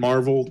word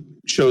Marvel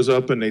shows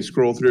up and they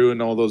scroll through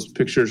and all those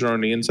pictures are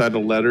on the inside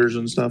of letters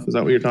and stuff. Is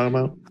that what you're talking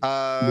about?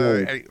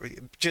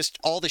 Just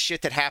all the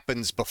shit that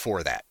happens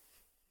before that.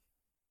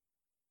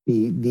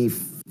 The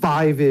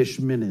 5-ish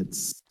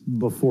minutes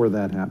before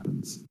that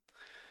happens.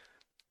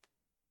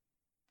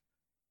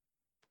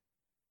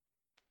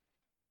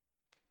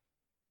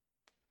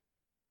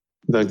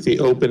 Like the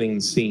opening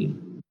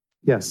scene.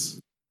 Yes.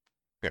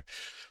 Okay.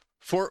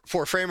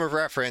 For frame of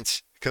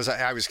reference, because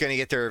I was going to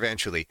get there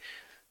eventually,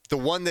 the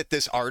one that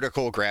this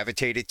article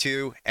gravitated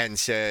to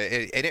and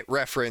it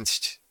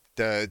referenced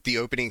the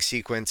opening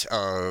sequence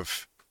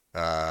of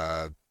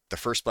the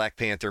first Black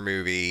Panther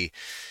movie,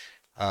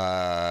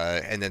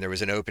 and then there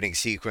was an opening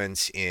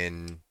sequence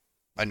in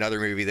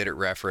another movie that it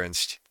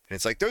referenced, and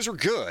it's like, those are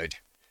good,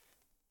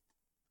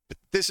 but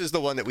this is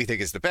the one that we think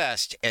is the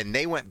best, and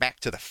they went back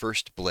to the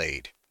first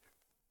Blade.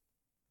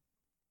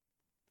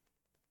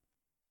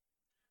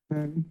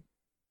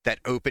 That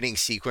opening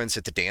sequence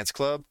at the dance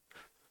club.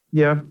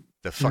 Yeah.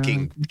 The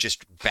fucking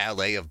just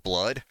ballet of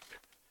blood.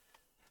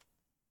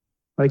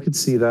 I could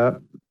see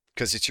that.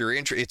 Because it's your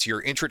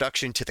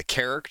introduction to the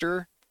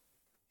character,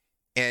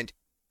 and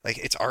like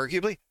it's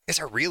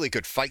a really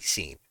good fight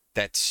scene.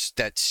 That's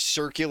that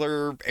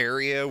circular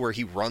area where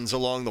he runs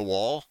along the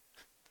wall.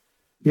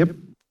 Yep.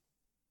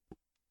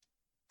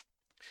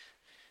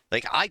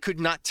 Like, I could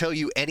not tell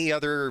you any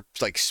other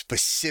like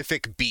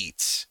specific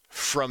beats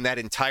from that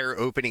entire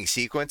opening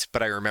sequence,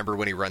 but I remember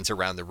when he runs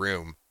around the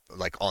room,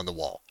 like on the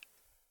wall.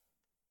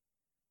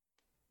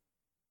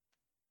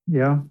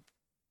 Yeah.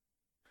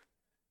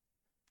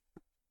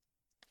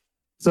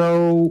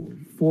 So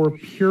for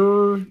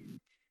pure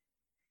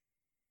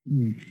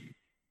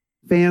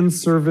fan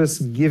service,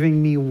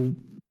 giving me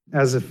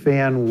as a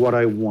fan what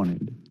I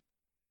wanted,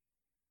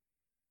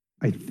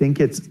 I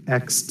think it's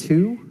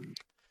X2.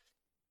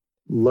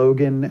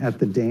 Logan at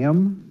the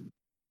dam.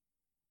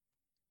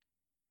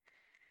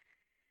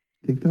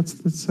 I think that's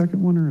the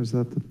second one, or is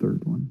that the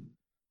third one?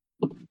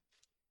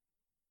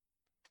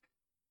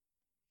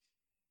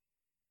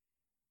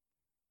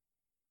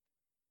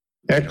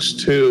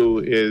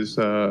 X2 is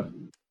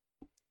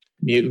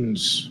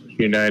Mutants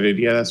United.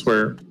 Yeah, that's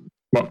where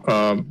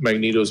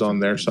Magneto's on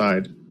their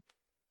side.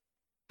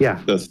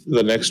 Yeah.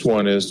 The next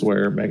one is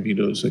where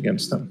Magneto's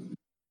against them.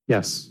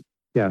 Yes.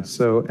 Yeah.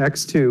 So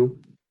X2,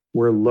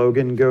 where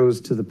Logan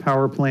goes to the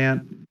power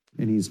plant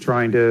and he's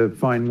trying to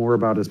find more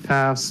about his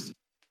past.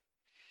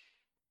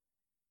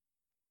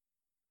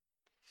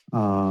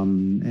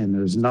 And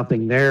there's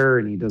nothing there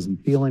and he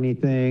doesn't feel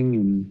anything.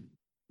 And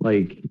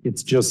like,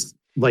 it's just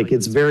like,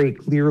 it's very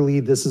clearly,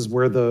 this is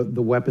where the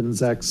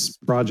Weapons X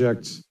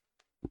project,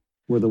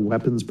 where the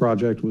weapons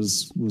project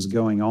was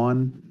going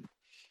on.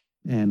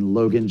 And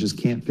Logan just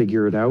can't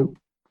figure it out.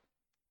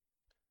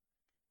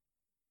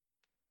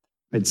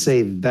 I'd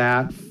say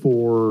that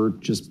for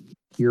just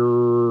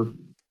pure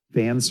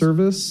fan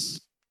service.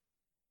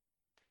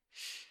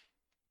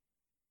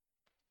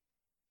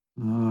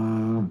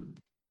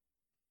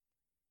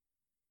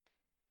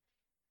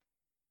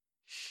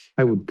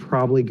 I would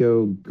probably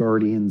go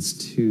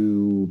Guardians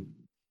 2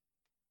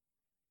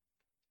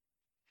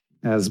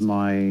 as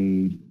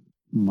my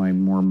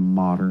more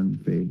modern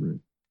favorite.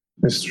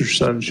 Mr.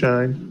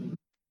 Sunshine.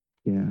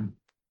 Yeah.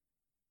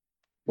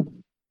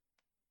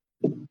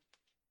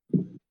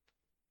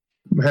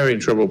 I'm having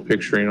trouble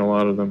picturing a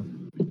lot of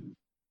them.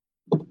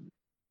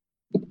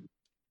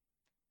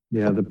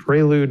 Yeah, the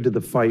prelude to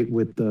the fight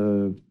with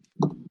the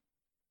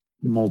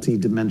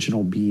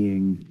multi-dimensional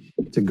being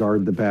to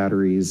guard the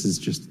batteries is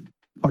just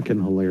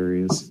fucking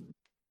hilarious.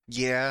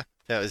 Yeah,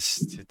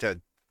 it's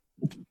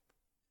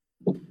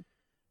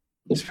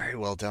very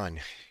well done.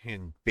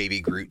 And Baby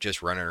Groot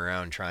just running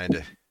around trying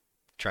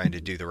to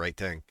do the right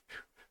thing.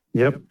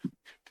 Yep.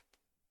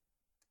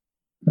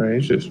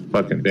 He's just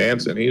fucking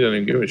dancing. He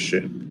doesn't give a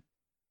shit.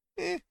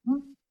 He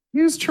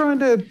was trying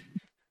to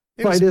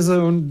fight his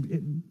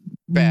own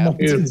bad.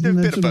 It's a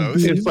bit of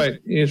both.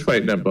 He's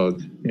fighting a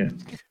bug. Yeah.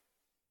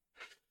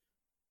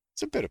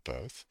 It's a bit of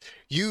both.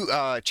 You,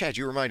 Chad,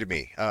 you reminded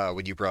me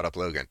when you brought up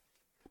Logan.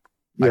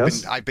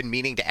 Yes. I've been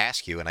meaning to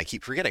ask you, and I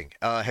keep forgetting.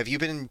 Have you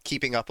been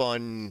keeping up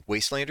on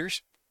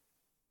Wastelanders?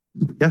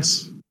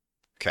 Yes,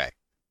 Okay.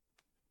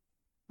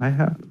 I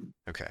have.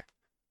 Okay.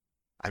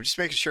 I'm just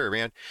making sure,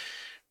 man.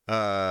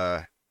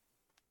 I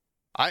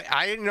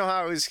didn't know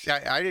how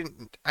I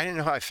didn't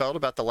know how I felt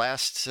about the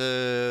last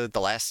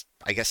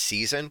I guess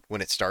season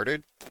when it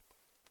started.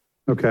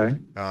 Okay.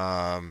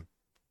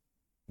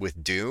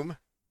 With Doom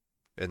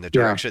and the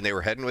Yeah. direction they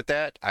were heading with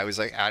that, I was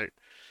like,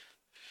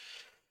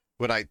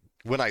 when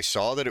I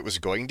saw that it was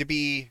going to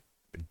be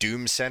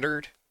Doom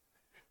centered,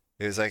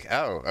 it was like,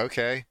 oh,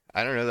 okay.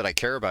 I don't know that I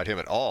care about him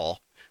at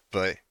all,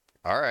 but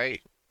all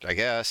right, I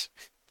guess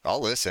I'll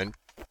listen.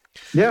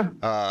 Yeah.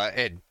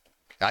 And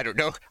I don't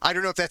know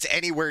if that's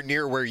anywhere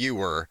near where you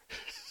were.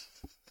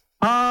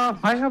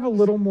 I have a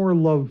little more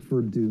love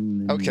for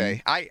Doom than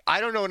Okay. I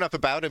don't know enough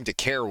about him to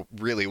care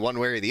really one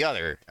way or the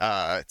other.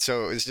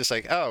 So it's just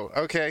like, oh,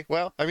 okay.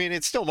 Well, I mean,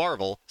 it's still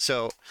Marvel,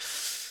 so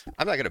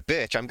I'm not going to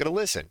bitch. I'm going to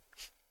listen.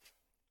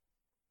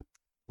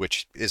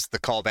 Which is the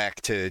callback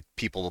to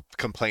people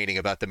complaining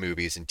about the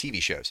movies and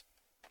TV shows.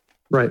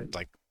 Right.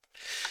 Like,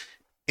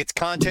 it's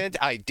content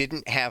I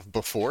didn't have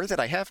before that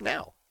I have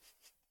now.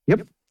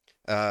 Yep.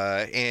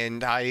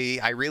 And I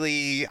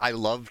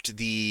loved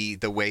the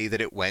way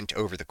that it went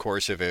over the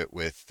course of it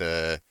with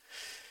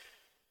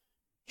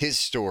his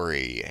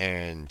story,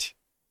 and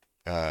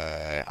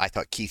I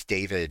thought Keith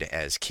David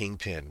as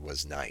Kingpin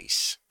was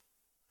nice.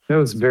 That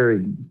was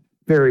very,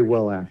 very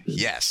well acted.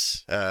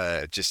 Yes,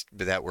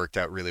 that worked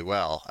out really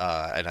well,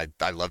 and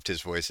I loved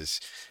his voice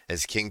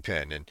as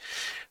Kingpin, and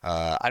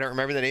I don't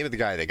remember the name of the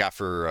guy they got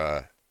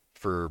for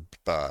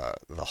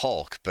the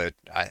Hulk, but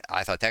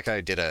I thought that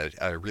guy did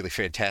a really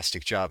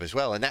fantastic job as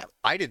well, and that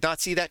I did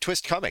not see that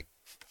twist coming.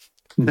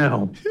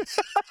 No.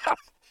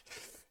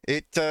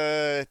 They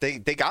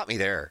got me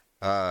there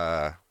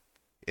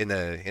in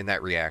that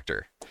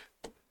reactor.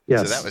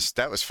 Yes. So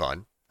that was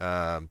fun.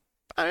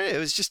 It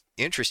was just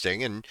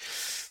interesting, and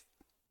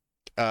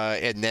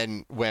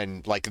then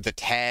when like the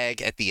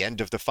tag at the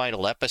end of the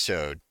final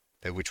episode,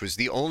 which was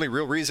the only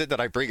real reason that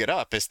I bring it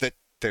up, is that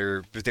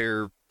they're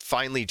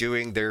finally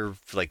doing their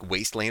like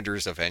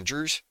Wastelanders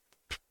Avengers.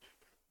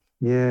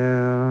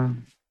 Yeah.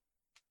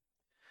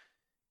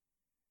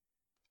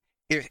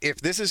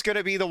 If this is going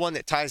to be the one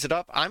that ties it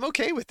up, I'm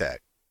okay with that,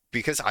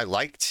 because I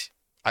liked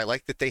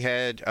that they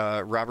had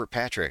Robert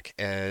Patrick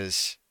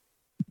as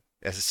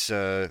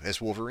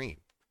Wolverine.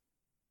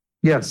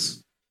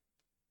 Yes.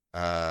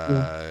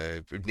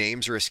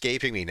 Names are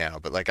escaping me now,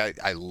 but like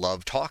I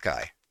loved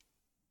Hawkeye.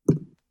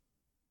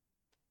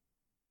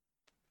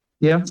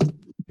 Yeah.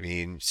 I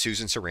mean,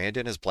 Susan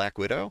Sarandon as Black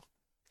Widow?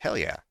 Hell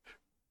yeah.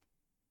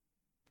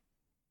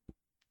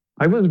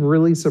 I was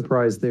really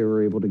surprised they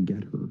were able to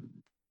get her.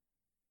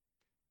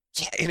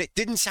 Yeah, and it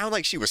didn't sound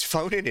like she was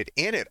phoning it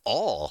in at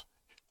all.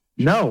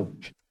 No.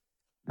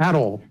 At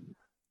all.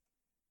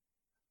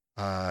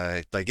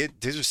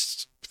 This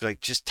was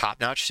like just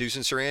top-notch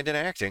Susan Sarandon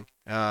acting.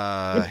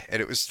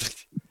 And it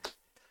was,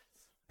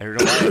 I don't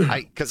know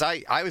why, because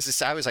I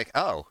was like,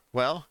 oh,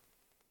 well,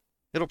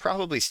 it'll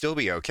probably still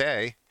be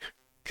okay.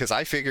 Because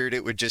I figured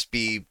it would just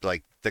be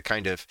like the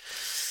kind of,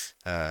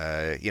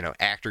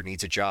 actor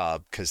needs a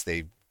job because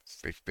they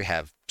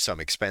have some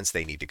expense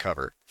they need to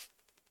cover.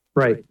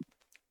 Right.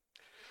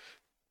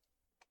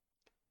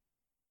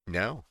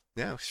 No,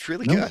 it's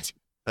really No. good.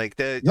 Like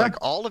like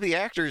all of the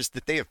actors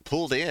that they have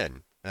pulled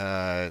in,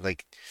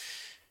 like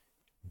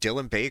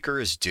Dylan Baker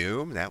as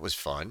Doom, that was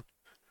fun.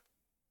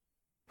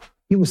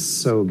 He was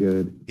so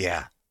good.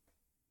 Yeah.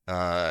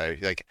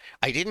 Like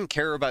I didn't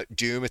care about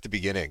Doom at the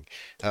beginning,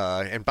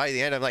 and by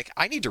the end I'm like,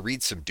 I need to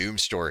read some Doom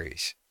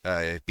stories,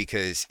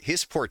 because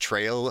his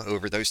portrayal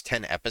over those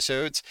 10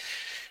 episodes,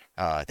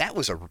 that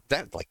was a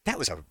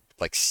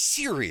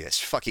serious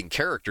fucking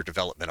character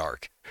development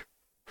arc.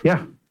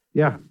 Yeah.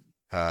 Yeah.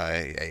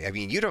 I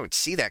mean, you don't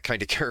see that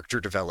kind of character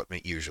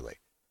development usually.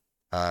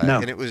 No.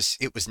 And it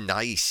was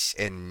nice,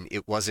 and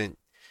it wasn't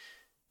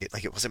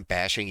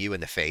bashing you in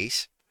the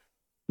face.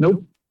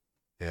 Nope.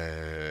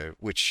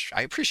 Which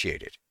I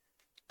appreciated.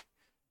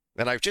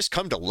 And I've just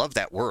come to love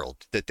that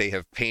world that they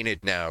have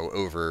painted now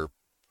over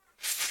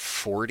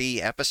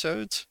 40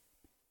 episodes.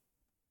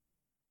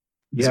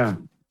 Yeah.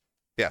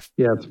 Yeah.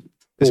 Yeah.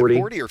 Is 40. it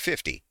 40 or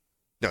 50?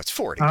 No, it's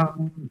 40.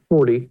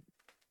 40.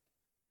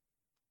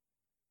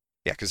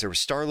 Yeah, because there was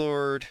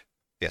Star-Lord.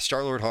 Yeah,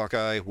 Star-Lord,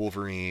 Hawkeye,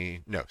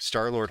 Wolverine. No,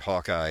 Star-Lord,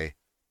 Hawkeye,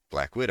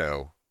 Black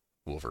Widow,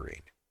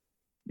 Wolverine.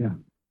 Yeah.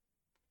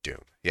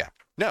 Doom. Yeah.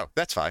 No,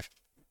 that's 5.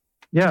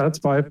 Yeah, that's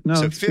 5. No,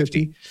 So it's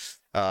 50. 50.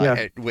 Yeah.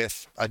 And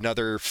with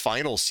another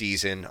final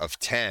season of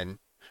 10.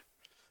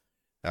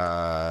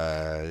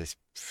 I'm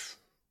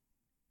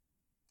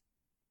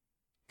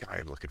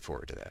looking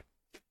forward to that.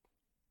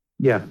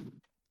 Yeah.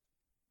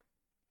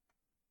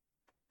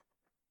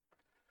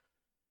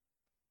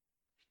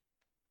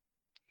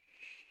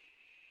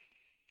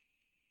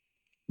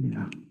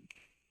 Yeah.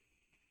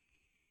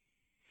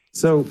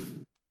 So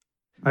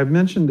I've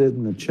mentioned it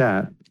in the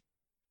chat,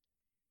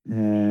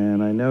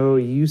 and I know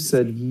you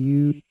said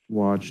you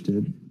watched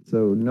it.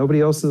 So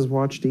nobody else has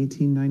watched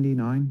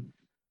 1899?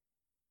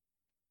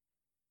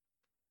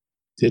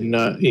 Did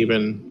not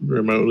even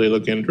remotely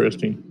look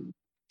interesting.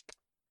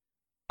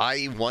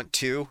 I want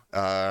to.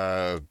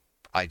 I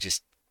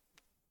just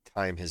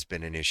time has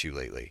been an issue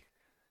lately.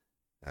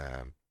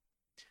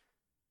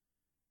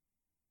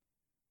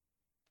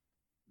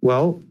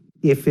 Well,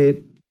 if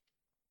it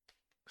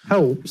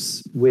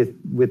helps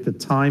with the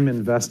time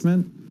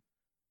investment,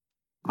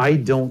 I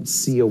don't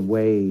see a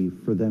way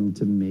for them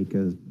to make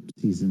a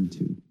season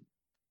 2.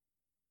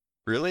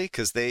 Really?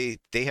 Because they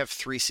have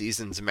 3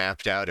 seasons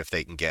mapped out if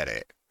they can get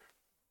it.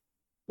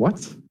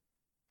 What?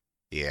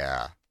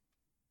 Yeah.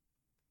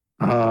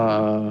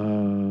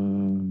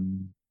 Well,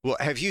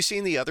 have you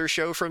seen the other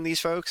show from these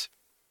folks?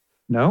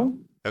 No.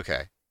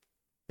 Okay.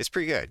 It's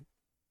pretty good.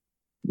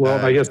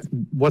 Well, I guess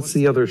what's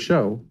the other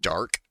show?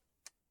 Dark.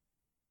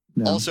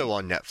 No. Also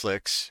on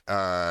Netflix.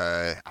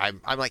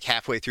 I'm like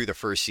halfway through the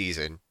first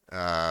season.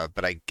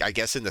 But I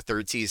guess in the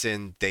 3rd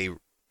season they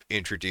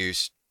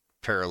introduced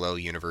parallel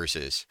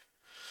universes,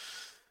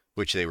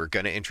 which they were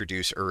going to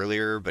introduce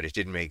earlier, but it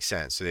didn't make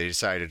sense, so they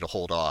decided to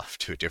hold off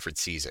to a different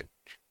season.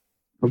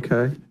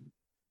 Okay.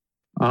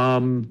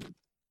 So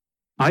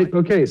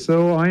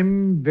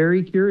I'm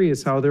very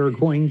curious how they're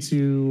going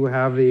to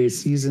have a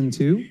season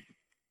 2,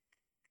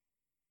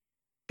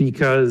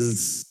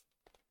 because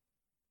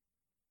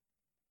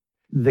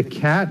the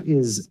cat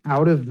is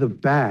out of the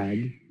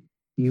bag.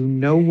 You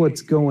know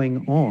what's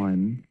going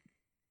on.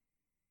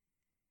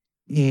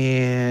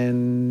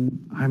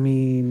 And I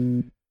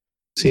mean,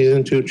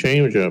 Season 2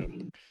 change up.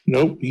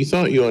 Nope, you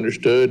thought you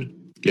understood.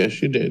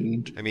 Guess you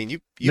didn't. I mean, you've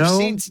No.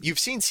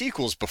 seen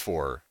sequels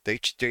before. They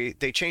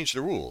change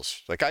the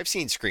rules. Like, I've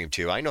seen Scream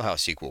 2. I know how a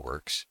sequel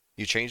works.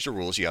 You change the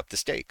rules, you up the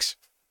stakes.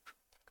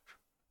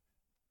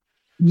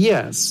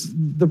 yes,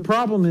 the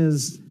problem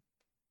is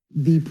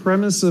the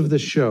premise of the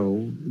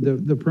show,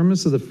 the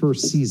premise of the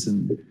first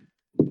season,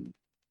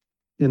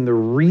 and the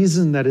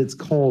reason that it's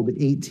called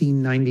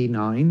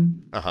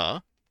 1899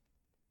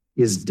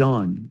 is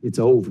done. It's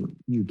over.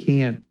 You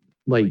can't,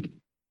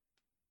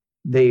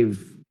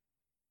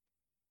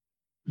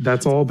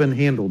 that's all been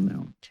handled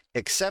now.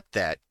 Except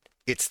that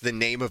it's the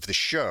name of the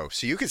show,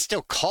 so you can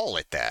still call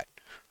it that.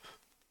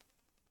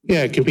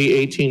 Yeah, it could be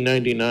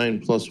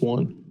 1899 plus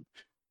 1.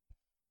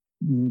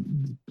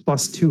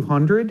 Plus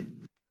 200?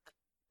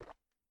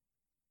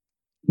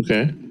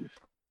 Okay.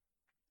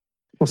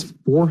 Plus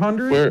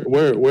 400?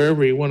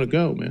 Wherever you want to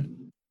go,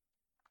 man.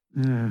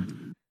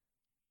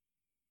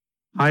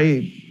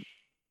 I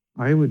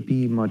would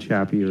be much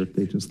happier if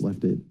they just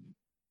left it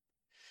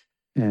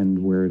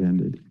and where it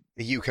ended.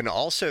 You can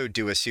also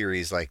do a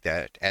series like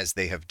that, as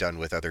they have done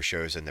with other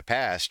shows in the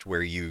past,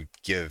 where you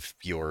give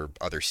your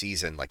other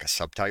season like a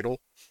subtitle.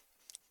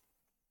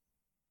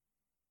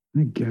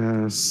 I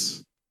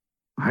guess.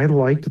 I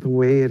liked the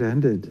way it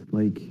ended.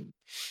 Of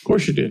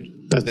course you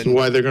did. That's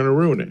why they're going to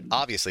ruin it.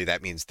 Obviously,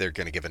 that means they're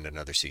going to give it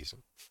another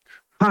season.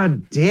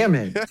 God damn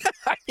it.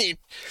 I mean,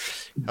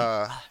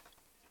 I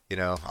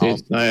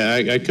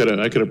could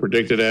have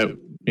predicted that,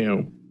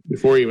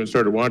 before you even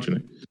started watching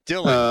it.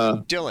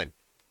 Dylan,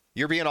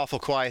 you're being awful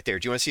quiet there.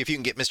 Do you want to see if you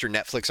can get Mr.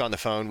 Netflix on the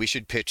phone? We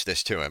should pitch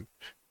this to him.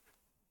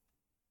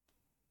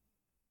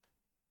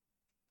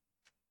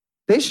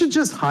 They should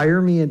just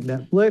hire me at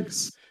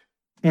Netflix,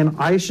 and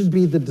I should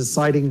be the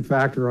deciding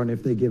factor on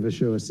if they give a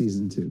show a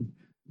season 2.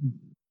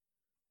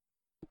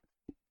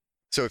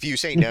 So if you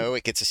say no,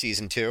 it gets a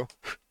season 2?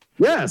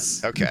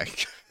 Yes. Okay.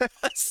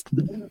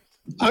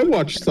 I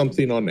watched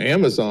something on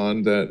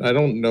Amazon that I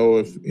don't know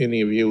if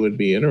any of you would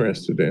be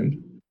interested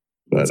in,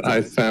 but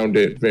I found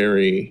it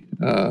very,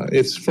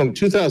 it's from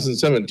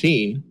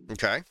 2017.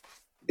 Okay.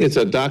 It's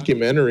a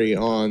documentary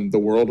on the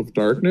world of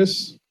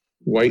darkness,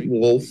 White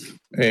Wolf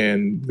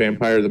and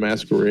Vampire the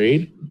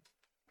Masquerade.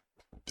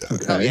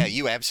 Okay. Oh yeah,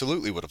 you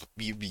absolutely would have.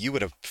 You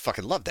would have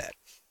fucking loved that.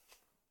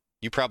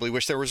 You probably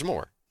wish there was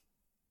more.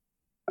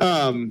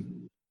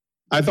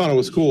 I thought it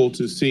was cool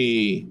to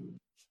see,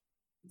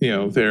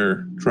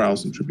 their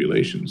trials and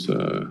tribulations.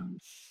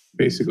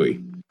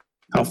 Basically,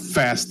 how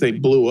fast they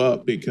blew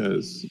up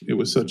because it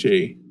was such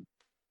a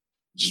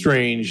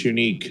strange,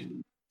 unique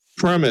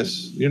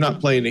premise. You're not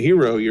playing the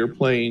hero; you're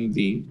playing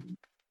the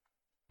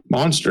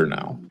monster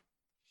now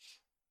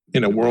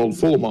in a world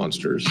full of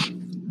monsters,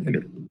 and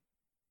you're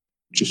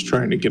just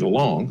trying to get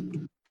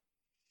along.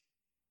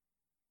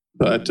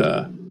 But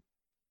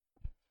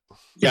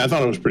yeah, I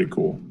thought it was pretty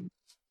cool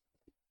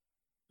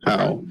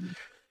how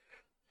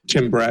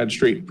Tim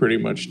Bradstreet pretty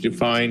much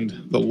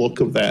defined the look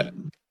of that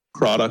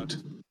product.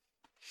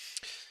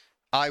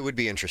 I would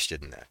be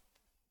interested in that.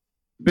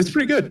 It's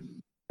pretty good.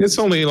 It's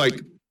only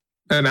like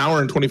an hour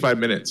and 25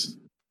 minutes.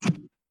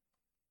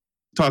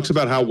 Talks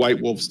about how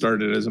White Wolf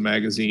started as a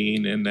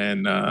magazine, and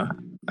then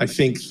I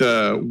think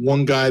the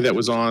one guy that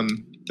was on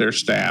their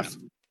staff,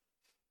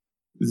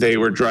 they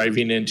were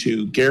driving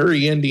into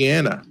Gary,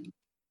 Indiana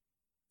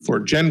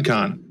for Gen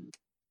Con.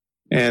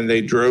 And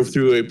they drove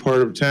through a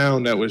part of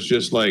town that was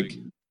just like,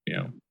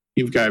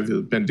 you guys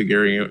have been to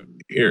Gary,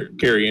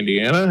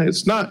 Indiana.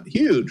 It's not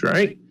huge,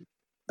 right?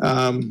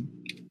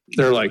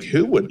 they're like,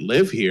 who would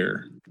live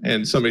here?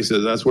 And somebody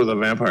says, that's where the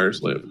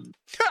vampires live.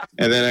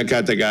 And then I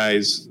got the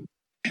guy's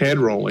head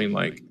rolling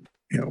like,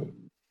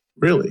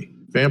 really?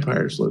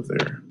 Vampires live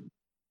there.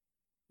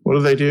 What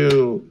do they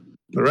do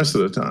the rest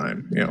of the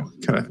time?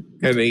 Kind of.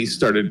 And he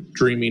started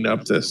dreaming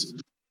up this.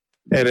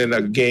 And in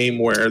a game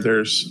where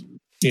there's,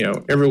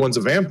 everyone's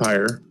a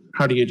vampire,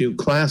 how do you do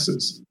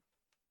classes?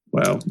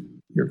 Well,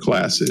 your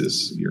class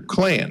is your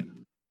clan.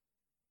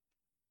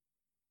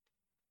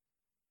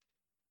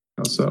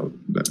 So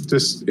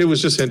it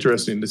was just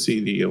interesting to see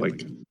the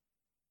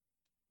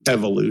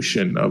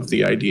evolution of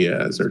the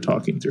idea as they're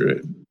talking through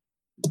it.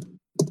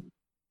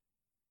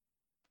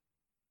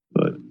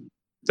 But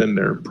then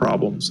there are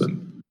problems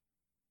and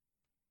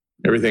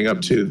everything up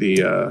to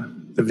the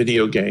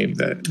video game,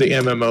 the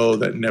MMO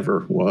that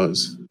never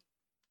was.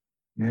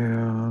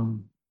 Yeah.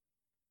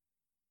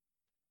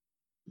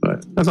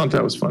 But I thought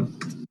that was fun.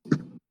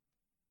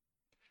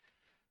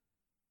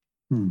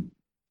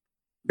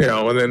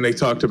 And then they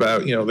talked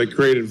about, they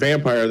created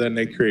vampire, then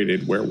they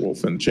created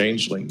werewolf and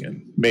changeling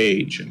and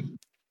mage and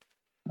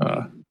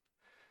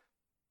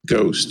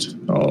ghost,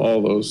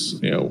 all those,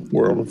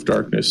 World of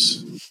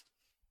Darkness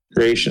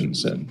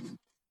creations. And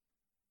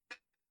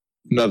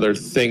another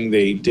thing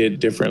they did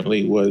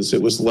differently was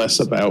it was less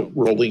about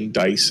rolling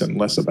dice and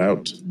less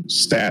about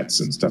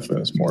stats and stuff. It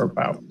was more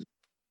about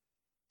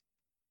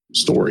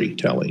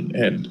storytelling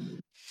and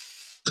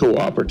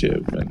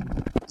cooperative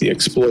and the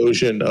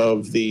explosion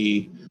of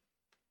the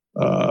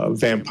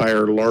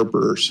vampire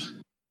LARPers.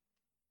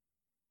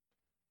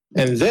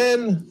 And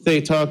then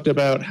they talked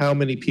about how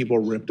many people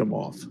ripped them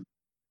off.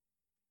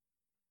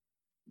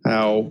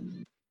 How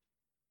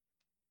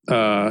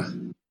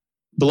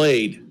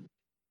Blade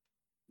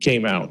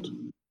came out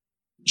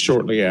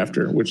shortly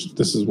after, which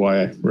this is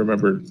why I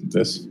remembered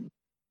this.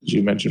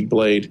 You mentioned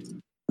Blade.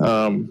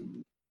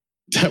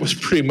 That was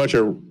pretty much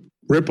a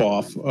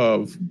ripoff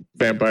of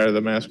Vampire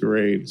the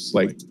Masquerade. It's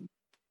like,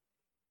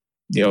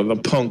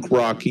 the punk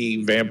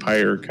rocky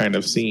vampire kind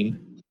of scene.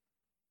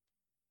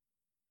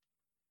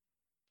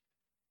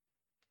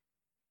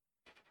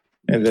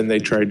 And then they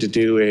tried to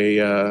do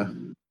it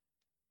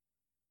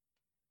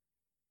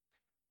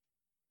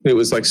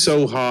was like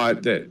so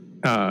hot that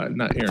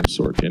not Aaron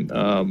Sorkin,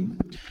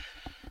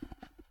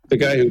 the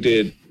guy who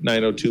did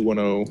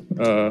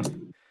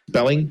 90210,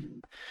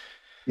 Belling.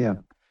 Yeah.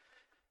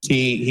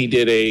 He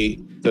did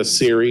the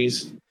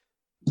series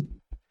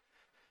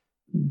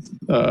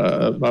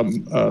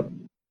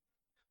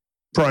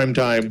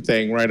primetime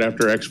thing right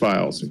after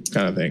X-Files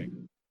kind of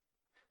thing.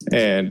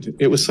 And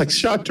it was like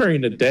shot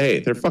during the day.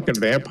 They're fucking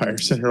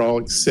vampires and they're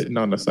all sitting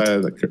on the side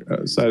of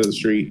the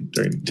street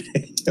during the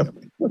day. I'm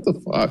like, what the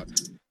fuck?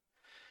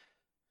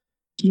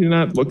 Did you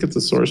not look at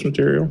the source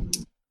material?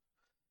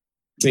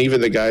 And even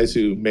the guys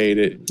who made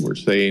it were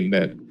saying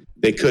that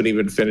they couldn't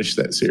even finish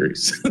that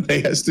series.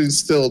 They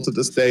still to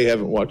this day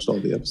haven't watched all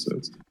the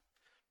episodes.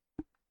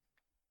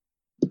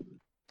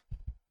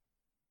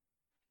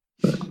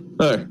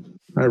 But,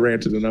 I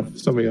ranted enough.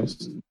 Somebody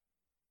else.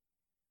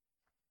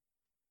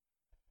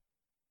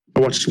 I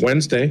watched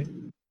Wednesday.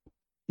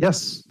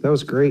 Yes, that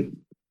was great.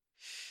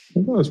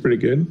 I thought it was pretty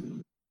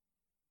good.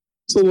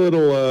 It's a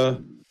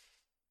little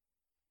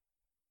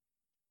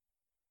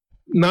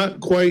not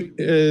quite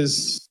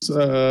as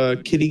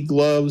kitty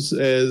gloves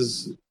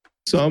as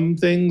some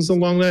things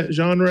along that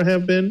genre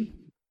have been.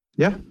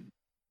 Yeah.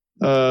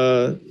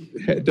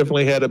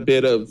 Definitely had a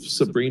bit of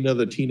Sabrina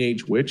the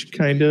Teenage Witch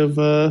kind of,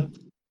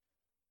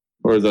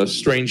 or the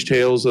Strange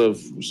Tales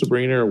of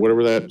Sabrina or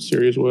whatever that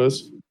series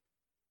was.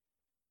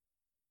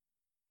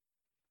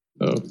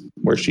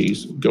 Where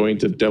she's going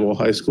to Devil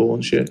High School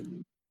and shit.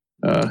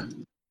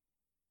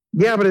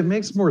 Yeah, but it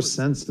makes more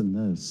sense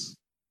than this.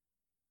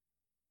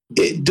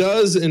 It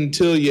does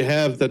until you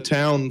have the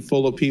town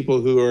full of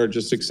people who are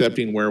just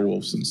accepting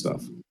werewolves and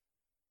stuff.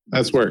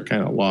 That's where it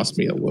kind of lost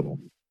me a little.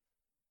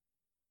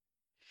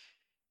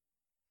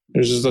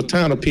 There's just a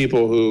town of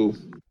people who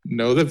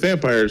know that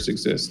vampires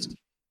exist.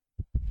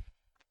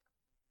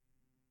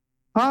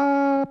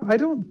 I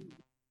don't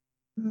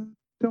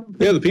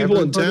Yeah, the people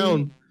in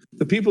town.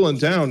 The people in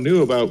town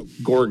knew about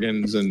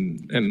Gorgons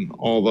and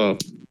all the,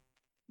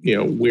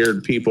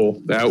 weird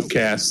people, the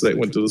outcasts that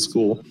went to the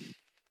school.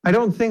 I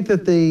don't think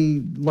that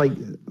they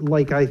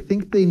I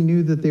think they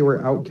knew that they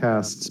were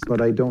outcasts,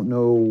 but I don't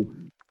know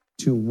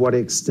to what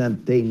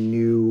extent they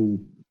knew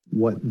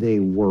what they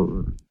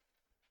were.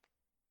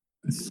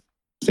 I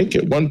think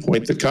at one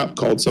point the cop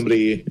called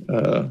somebody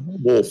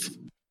wolf.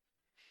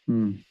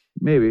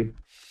 Maybe.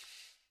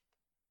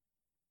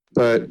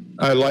 But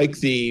I like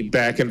the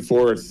back and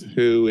forth,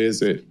 who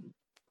is it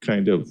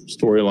kind of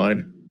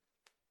storyline.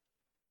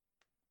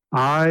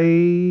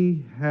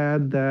 I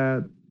had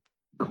that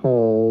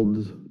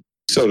called.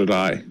 So did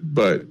I,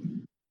 but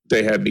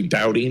they had me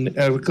doubting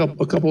a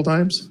couple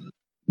times.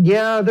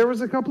 Yeah, there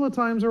was a couple of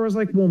times where I was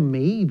like, well,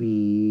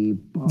 maybe.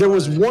 But... There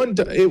was one,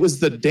 it was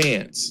the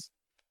dance,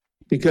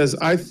 because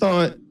I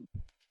thought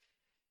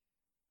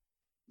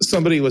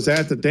somebody was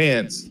at the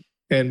dance,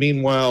 and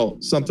meanwhile,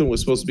 something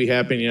was supposed to be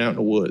happening out in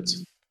the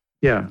woods.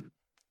 Yeah.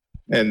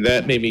 And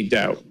that made me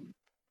doubt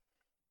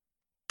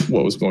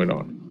what was going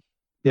on.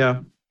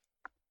 Yeah.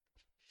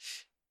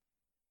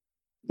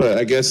 But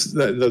I guess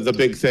the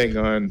big thing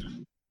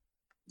on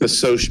the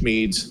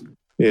Sochmeads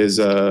is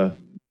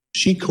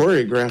she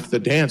choreographed the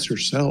dance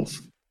herself.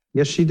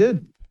 Yes, she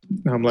did.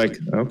 I'm like,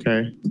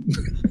 okay.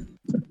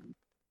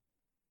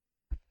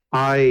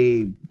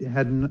 I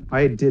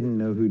didn't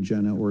know who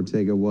Jenna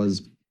Ortega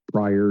was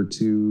prior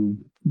to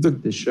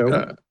this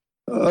show.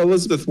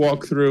 Elizabeth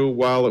walked through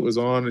while it was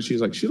on, and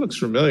she's like, she looks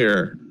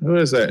familiar. Who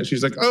is that? And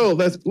she's like, oh,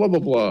 that's blah, blah,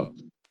 blah.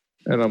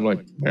 And I'm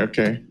like,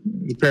 okay.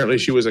 Apparently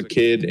she was a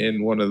kid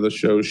in one of the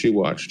shows she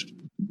watched.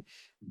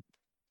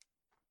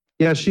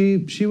 Yeah,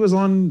 she was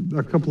on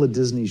a couple of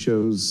Disney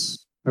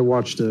shows. I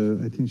watched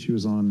I think she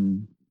was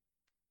on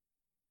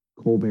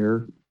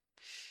Colbert.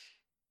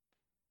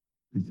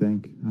 I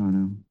think. I don't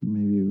know.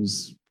 Maybe it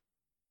was,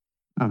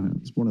 I don't know.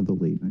 It's one of the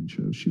late night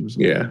shows she was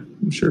on. Yeah,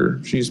 I'm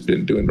sure she's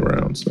been doing the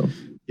rounds. So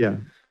yeah.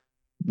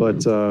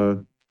 But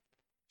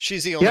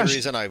she's the only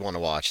reason I want to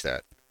watch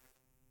that.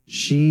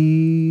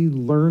 She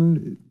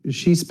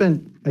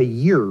spent a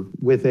year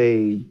with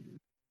a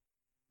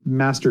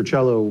master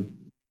cello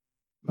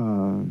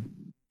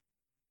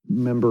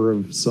member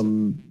of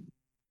some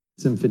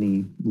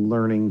symphony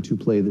learning to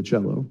play the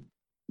cello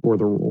for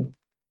the role.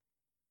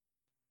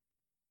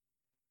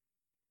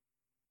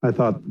 I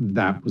thought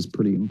that was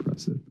pretty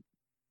impressive.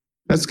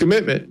 That's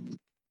commitment.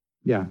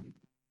 Yeah.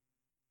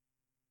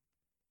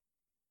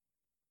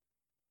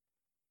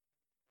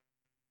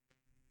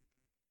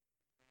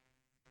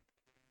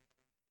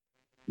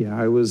 Yeah,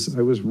 I was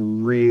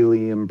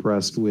really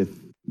impressed with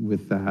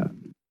that.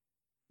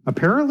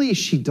 Apparently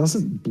she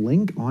doesn't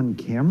blink on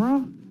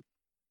camera.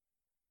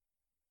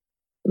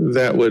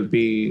 That would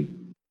be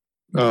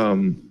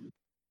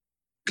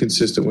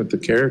consistent with the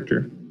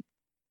character.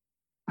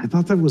 I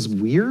thought that was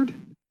weird.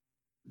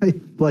 I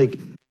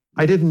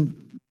didn't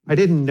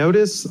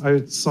notice.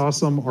 I saw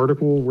some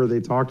article where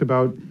they talked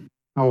about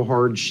how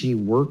hard she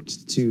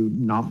worked to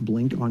not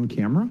blink on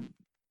camera.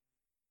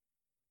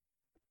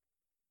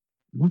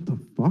 What the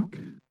fuck?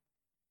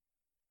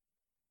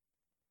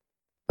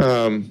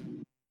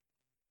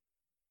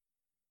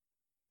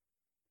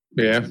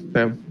 Yeah,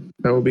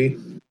 that'd be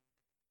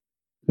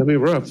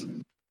rough.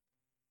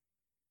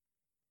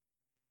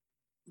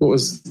 What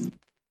was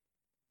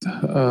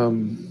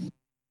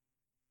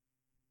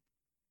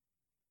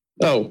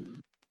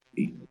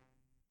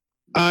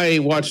I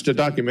watched a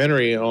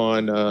documentary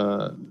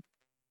on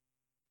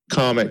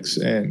comics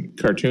and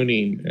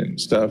cartooning and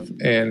stuff,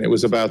 and it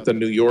was about the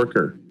New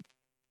Yorker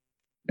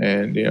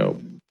and, you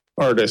know,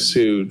 artists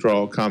who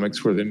draw comics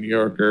for the New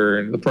Yorker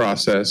and the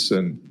process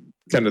and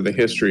kind of the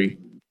history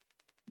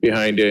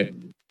behind it.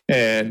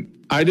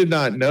 And I did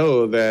not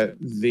know that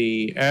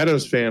the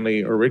Addams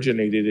Family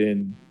originated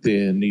in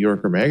the New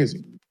Yorker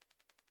magazine.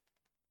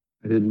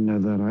 I didn't know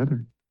that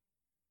either.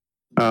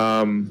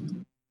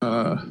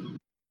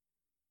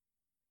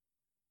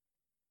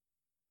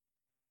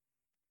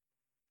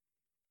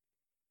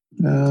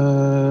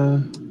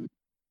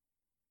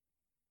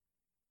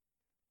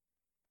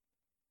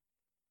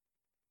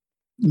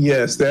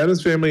 Yes, the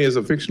Addams Family is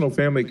a fictional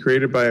family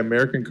created by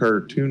American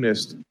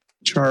cartoonist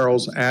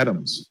Charles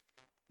Addams.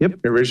 Yep.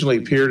 It originally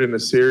appeared in a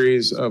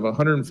series of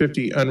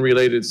 150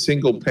 unrelated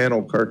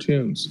single-panel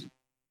cartoons,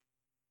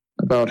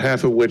 about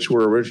half of which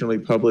were originally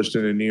published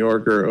in the New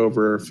Yorker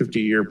over a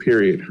 50-year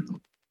period,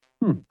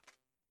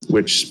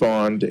 which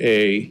spawned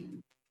a,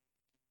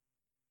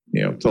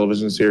 you know,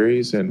 television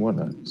series and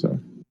whatnot. So,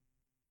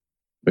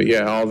 but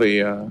yeah, all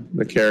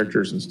the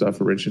characters and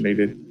stuff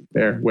originated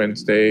there.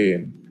 Wednesday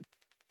and,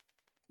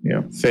 you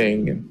know,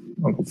 Thing and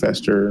Uncle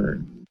Fester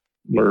and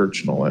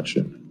Lurch and all that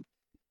shit.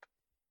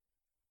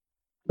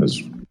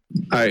 Because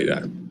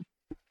I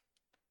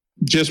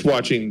just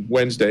watching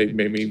Wednesday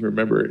made me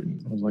remember it.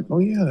 I was like, oh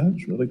yeah,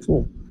 that's really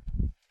cool.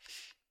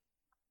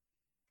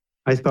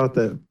 I thought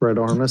that Fred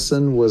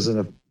Armisen was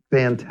a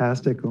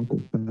fantastic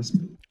Uncle Fester.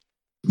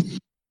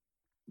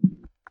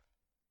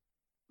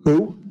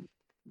 Who?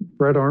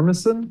 Fred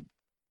Armisen?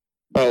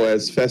 Oh,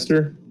 as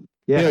Fester?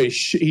 Yeah. I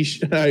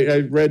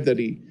read that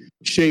he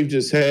shaved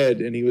his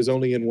head and he was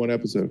only in one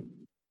episode.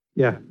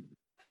 Yeah.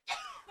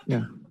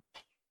 Yeah.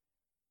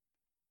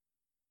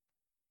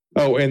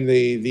 Oh, and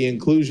the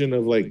inclusion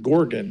of like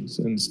Gorgons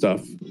and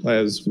stuff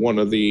as one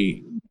of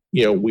the,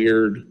 you know,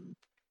 weird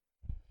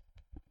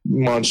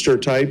monster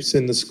types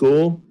in the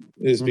school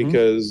is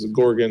because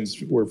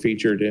Gorgons were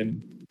featured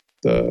in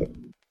the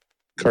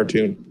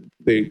cartoon,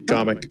 the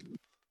comic.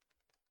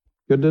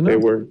 Good to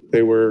know.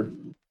 They were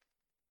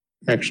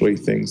actually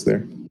things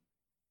there,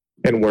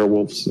 and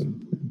werewolves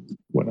and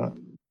whatnot.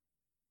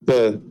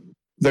 The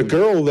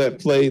girl that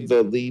played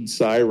the lead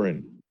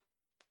siren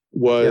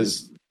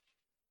was. Yes.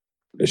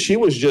 She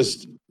was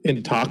just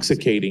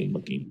intoxicating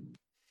looking.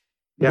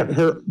 Yeah.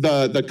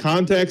 The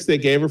context they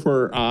gave her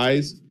for her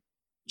eyes,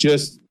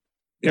 just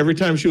every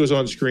time she was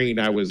on screen,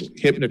 I was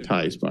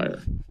hypnotized by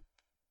her.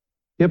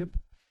 Yep.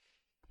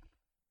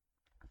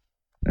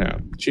 Yeah.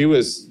 She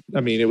was,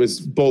 I mean, it was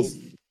both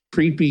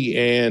creepy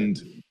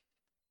and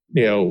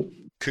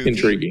Kooky.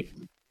 intriguing.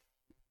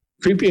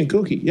 Creepy and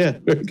kooky. Yeah,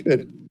 very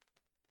good.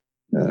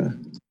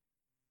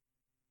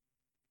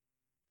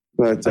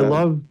 But I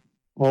love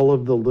all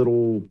of the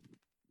little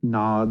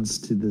nods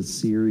to the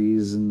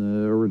series and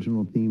the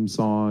original theme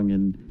song,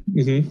 and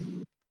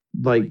mhm.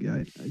 like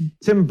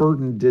Tim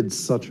Burton did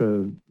such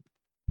a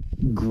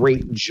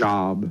great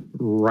job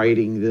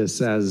writing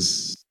this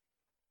as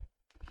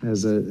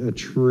a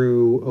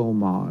true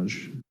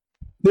homage.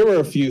 There were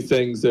a few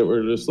things that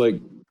were just like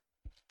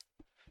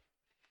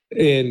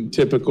in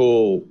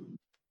typical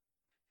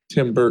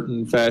Tim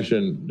Burton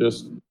fashion,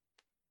 just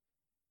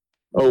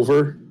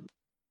over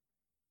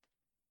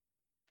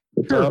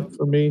the top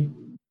for me.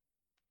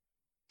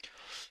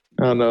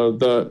 I don't know,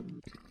 the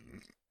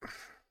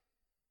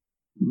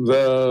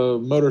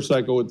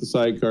motorcycle with the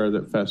sidecar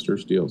that Fester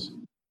steals.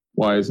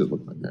 Why does it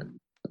look like that?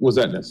 Was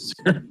that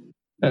necessary?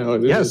 I don't know,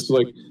 it's Yes. just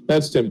like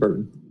that's Tim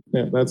Burton.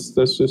 Yeah, that's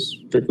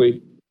just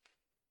strictly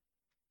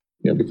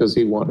because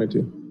he wanted to.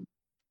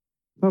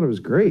 I thought it was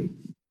great.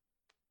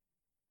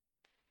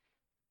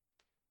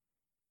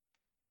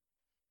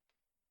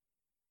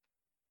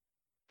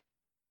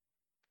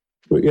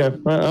 But yeah,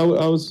 I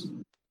was,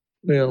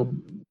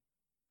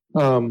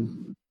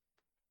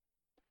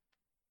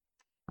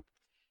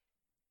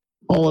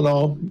 all in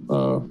all,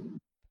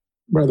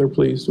 rather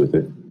pleased with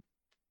it.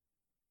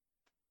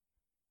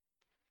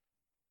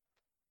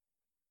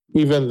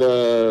 Even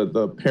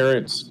the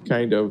parents'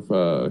 kind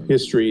of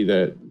history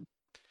that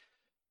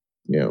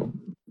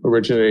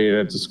originated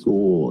at the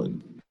school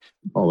and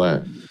all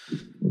that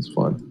was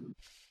fun.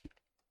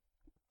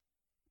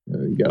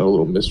 You got a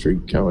little mystery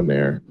coming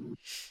there.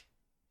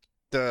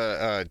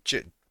 The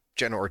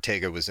Jenna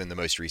Ortega was in the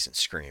most recent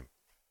Scream.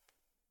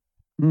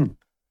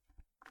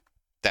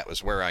 That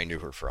was where I knew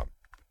her from.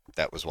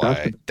 That was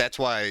why. That's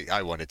why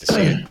I wanted to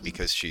see it,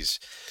 because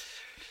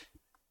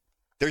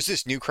there's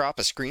this new crop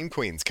of Scream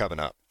queens coming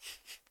up,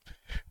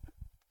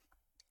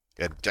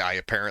 and I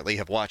apparently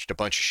have watched a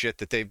bunch of shit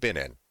that they've been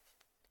in.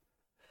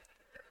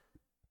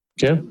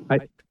 Yeah,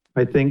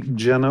 I think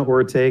Jenna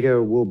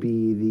Ortega will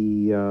be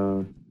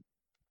the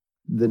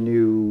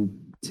new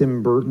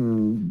Tim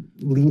Burton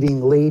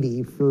leading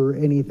lady for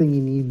anything he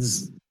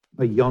needs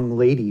a young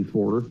lady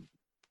for.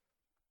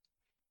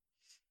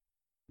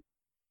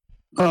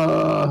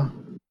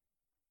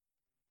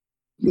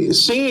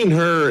 Seeing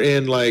her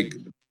in like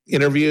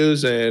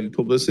interviews and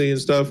publicity and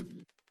stuff,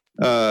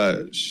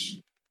 her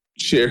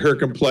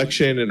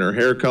complexion and her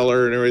hair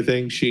color and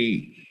everything,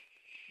 she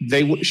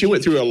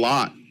went through a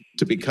lot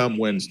to become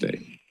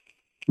Wednesday.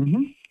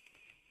 Mm-hmm.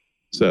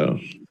 So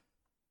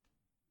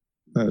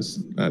I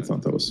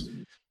thought that was.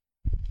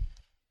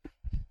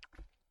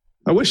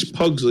 I wish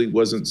Pugsley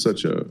wasn't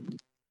such a,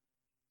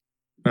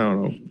 I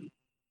don't know,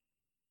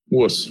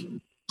 wuss.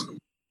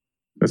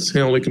 That's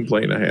the only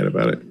complaint I had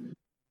about it.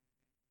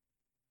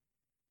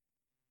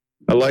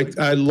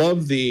 I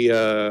love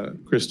the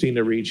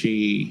Christina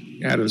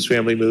Ricci Addams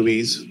Family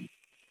movies.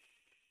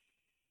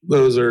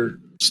 Those are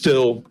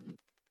still,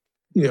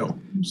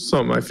 some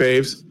of my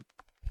faves.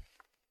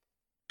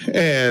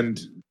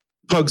 And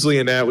Pugsley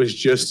in that was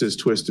just as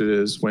twisted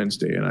as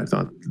Wednesday, and I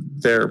thought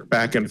their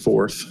back and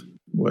forth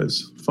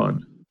was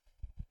fun.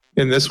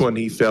 In this one,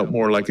 he felt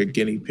more like a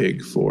guinea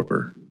pig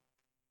for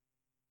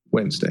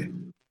Wednesday.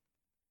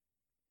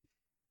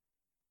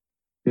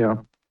 Yeah.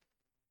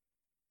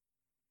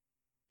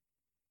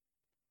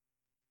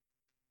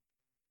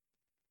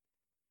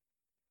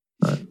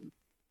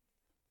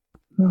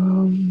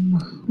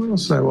 What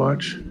else did I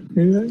watch?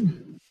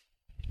 Anything?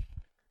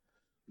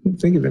 Can't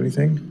think of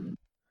anything.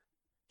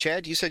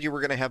 Chad, you said you were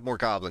going to have more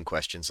Goblin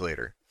questions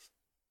later.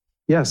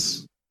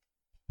 Yes.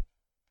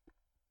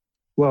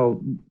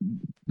 Well,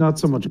 not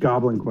so much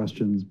Goblin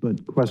questions,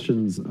 but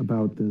questions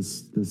about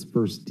this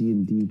first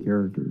D&D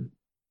character.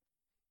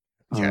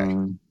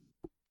 Okay.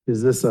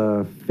 Is this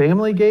a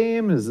family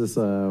game? Is this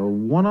a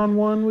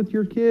one-on-one with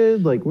your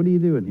kid? Like, what are you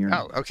doing here?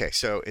 Oh, okay.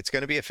 So it's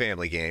going to be a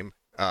family game.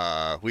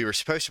 We were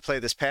supposed to play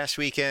this past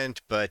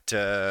weekend, but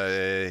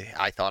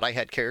I thought I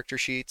had character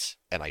sheets,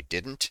 and I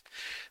didn't.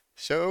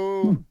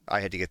 So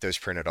I had to get those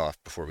printed off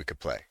before we could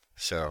play.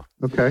 So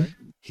Okay.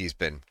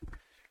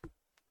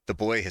 the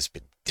boy has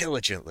been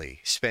diligently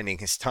spending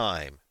his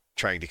time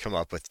trying to come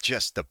up with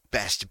just the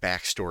best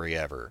backstory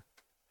ever.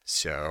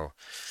 So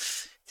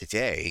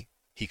today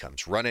he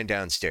comes running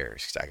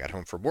downstairs because I got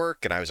home from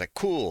work and I was like,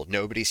 cool,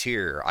 nobody's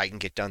here. I can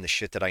get done the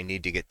shit that I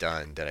need to get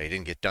done that I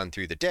didn't get done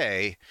through the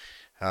day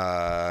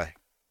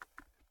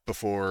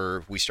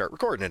before we start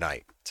recording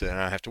tonight. So then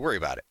I don't have to worry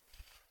about it.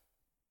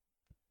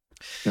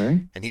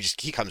 Okay. And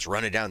he comes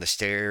running down the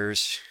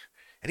stairs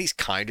and he's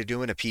kind of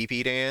doing a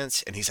pee-pee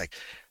dance. And he's like,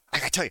 I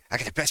gotta tell you, I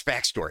got the best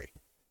backstory.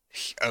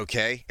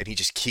 Okay. And he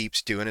just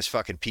keeps doing his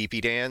fucking pee-pee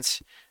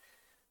dance.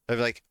 I'm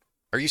like,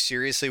 are you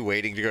seriously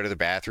waiting to go to the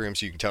bathroom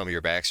so you can tell me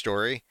your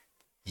backstory?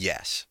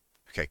 Yes.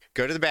 Okay.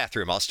 Go to the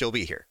bathroom. I'll still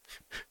be here.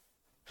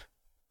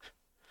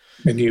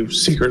 And you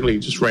secretly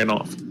just ran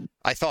off.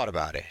 I thought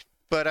about it,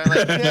 but I'm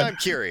like, yeah, I'm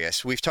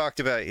curious. We've talked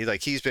about,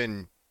 like, he's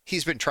been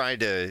he's been trying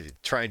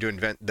to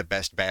invent the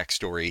best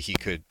backstory he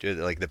could,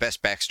 like the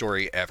best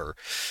backstory ever,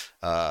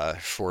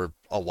 for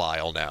a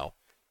while now.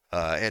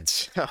 And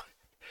so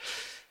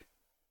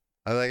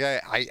I'm like,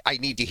 I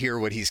need to hear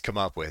what he's come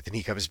up with. And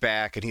he comes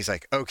back and he's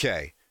like,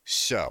 okay,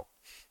 so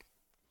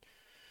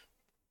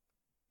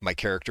my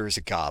character is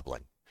a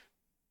goblin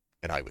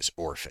and I was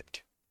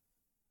orphaned.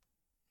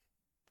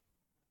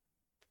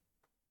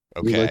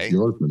 We like Okay. the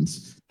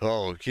orphans.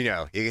 Oh, you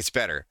know, it gets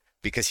better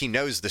because he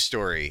knows the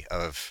story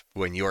of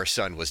when your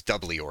son was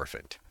doubly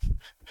orphaned.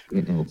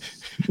 Uh-oh.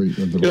 Wait,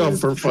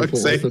 For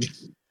fuck's sake.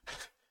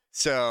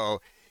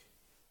 So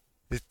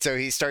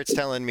he starts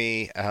telling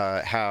me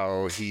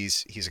how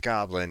he's a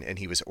goblin and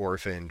he was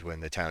orphaned when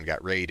the town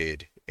got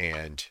raided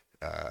and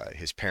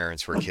his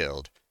parents were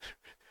killed.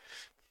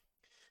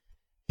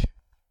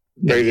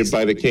 Raided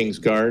by the King's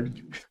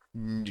Guard.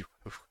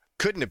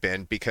 Couldn't have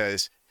been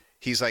because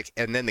he's like,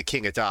 and then the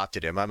king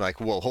adopted him. I'm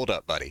like, whoa, hold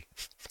up, buddy.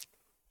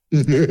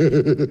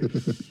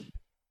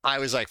 I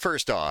was like,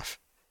 first off,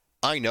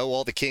 I know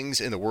all the kings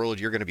in the world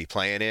you're going to be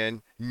playing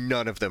in.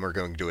 None of them are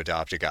going to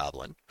adopt a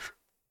goblin.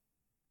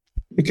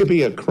 It could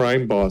be a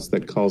crime boss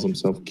that calls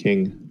himself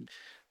king.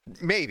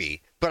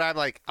 Maybe, but I'm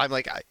like,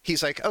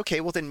 he's like,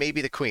 okay, well then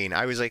maybe the queen.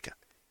 I was like,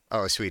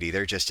 oh, sweetie,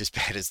 they're just as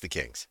bad as the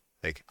kings.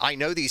 Like, I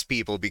know these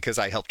people because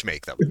I helped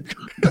make them.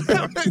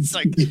 It's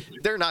like,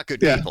 they're not good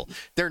people.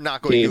 They're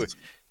not going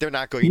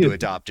to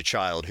adopt a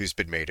child who's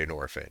been made an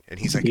orphan. And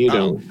he's like, you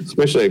don't,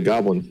 especially a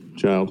goblin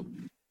child.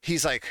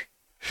 He's like,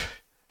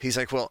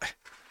 well,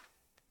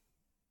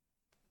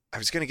 I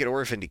was going to get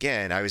orphaned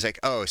again. I was like,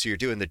 oh, so you're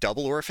doing the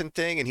double orphan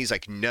thing? And he's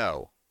like,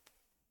 no,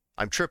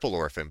 I'm triple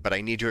orphan, but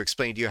I need to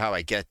explain to you how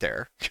I get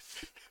there.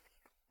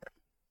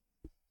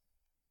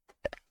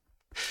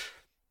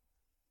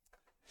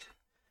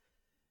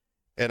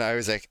 And I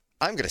was like,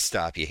 I'm going to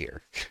stop you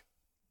here.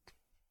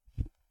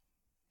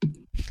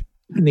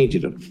 I need you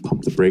to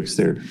pump the brakes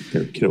there,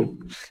 kiddo.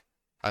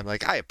 I'm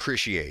like, I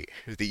appreciate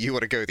that you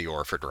want to go the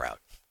orphan route.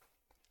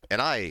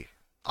 And I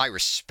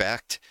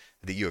respect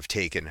that you have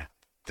taken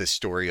the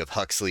story of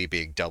Huxley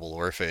being double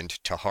orphaned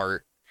to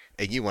heart,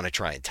 and you want to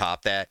try and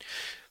top that.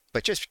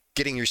 But just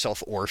getting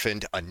yourself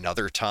orphaned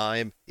another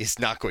time is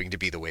not going to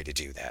be the way to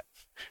do that.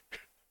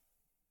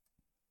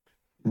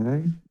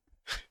 Okay.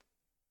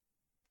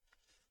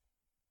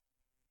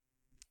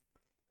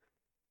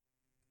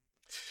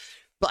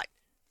 But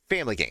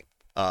family game.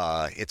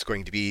 It's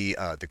going to be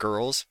the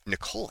girls.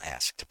 Nicole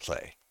asked to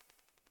play.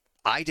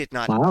 I did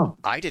not. Wow.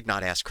 I did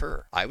not ask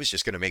her. I was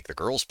just going to make the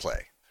girls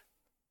play,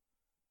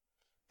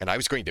 and I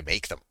was going to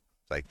make them.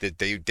 Like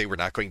they were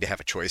not going to have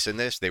a choice in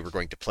this. They were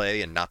going to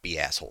play and not be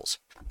assholes.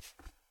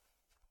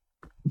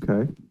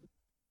 Okay.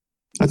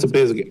 That's a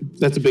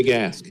big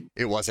ask.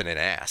 It wasn't an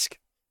ask.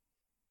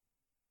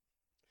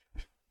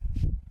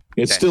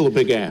 It's still a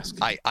big ask.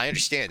 I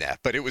understand that,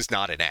 but it was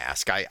not an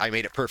ask. I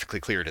made it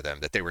perfectly clear to them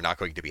that they were not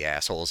going to be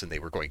assholes and they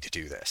were going to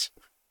do this.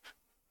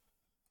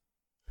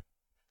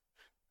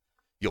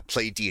 You'll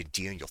play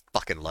D&D and you'll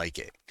fucking like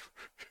it.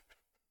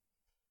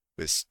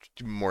 Was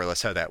more or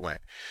less how that went.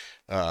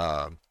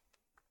 And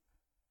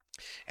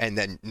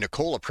then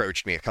Nicole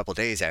approached me a couple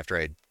days after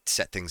I'd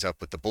set things up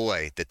with the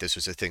boy that this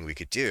was a thing we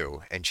could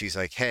do. And she's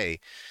like, hey,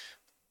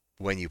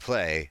 when you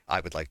play,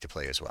 I would like to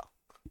play as well.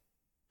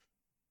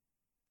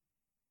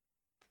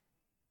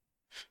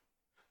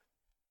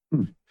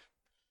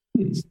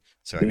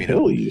 So I mean,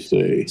 hell you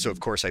say. So of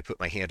course I put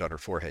my hand on her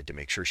forehead to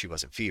make sure she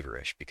wasn't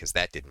feverish because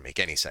that didn't make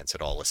any sense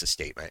at all as a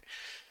statement.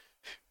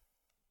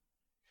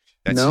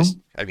 That's No? just,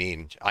 I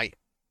mean,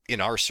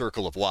 in our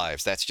circle of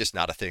wives, that's just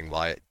not a thing.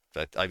 Why?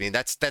 But I mean,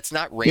 that's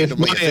not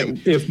randomly a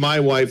thing. If my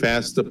wife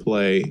asks to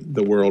play,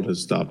 the world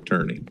has stopped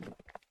turning.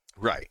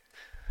 Right.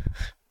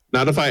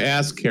 Not if I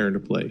ask Karen to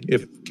play.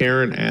 If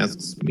Karen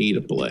asks me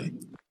to play.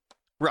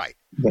 Right.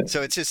 But-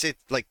 So it's just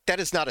like that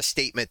is not a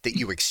statement that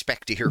you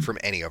expect to hear from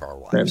any of our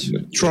wives.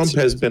 Trump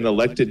has been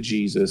elected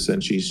Jesus,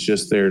 and she's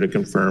just there to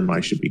confirm I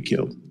should be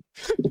killed.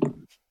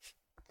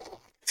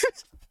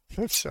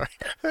 I'm sorry.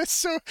 That's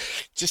so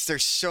just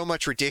there's so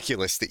much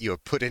ridiculous that you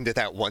have put into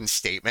that one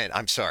statement.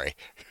 I'm sorry.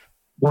 It's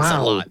a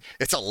Wow. lot.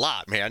 It's a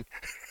lot, man.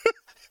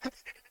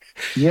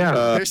 Yeah.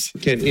 There's-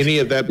 Can any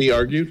of that be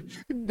argued?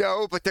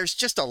 No, but there's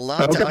just a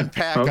lot to Okay.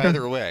 unpack Okay.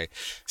 either way.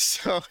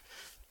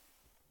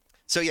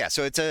 So yeah,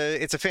 so it's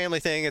a family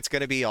thing. It's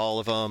going to be all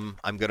of them.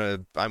 I'm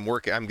going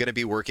to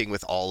be working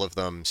with all of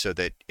them so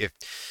that if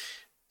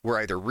we're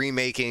either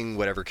remaking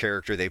whatever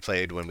character they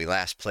played when we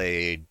last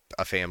played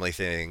a family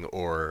thing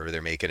or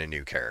they're making a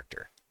new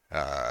character.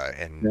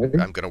 And Okay.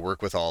 I'm going to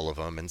work with all of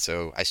them. And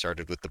so I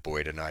started with the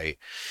boy tonight.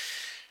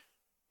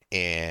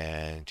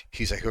 And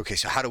he's like, okay,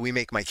 so how do we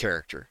make my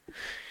character?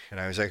 And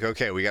I was like,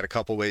 okay, we got a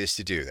couple ways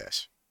to do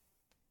this.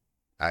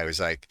 I was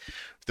like,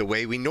 the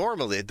way we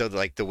normally,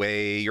 the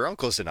way your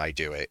uncles and I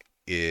do it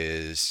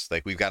is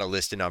like, we've got a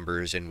list of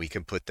numbers and we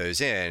can put those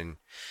in.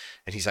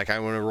 And he's like, I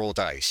want to roll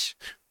dice.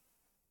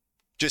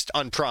 Just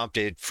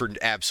unprompted for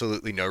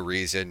absolutely no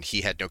reason.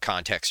 He had no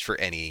context for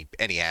any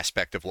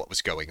aspect of what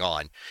was going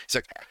on. He's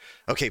like,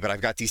 okay, but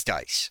I've got these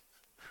dice.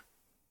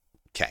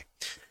 Okay.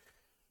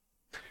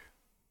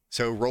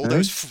 So roll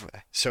Okay.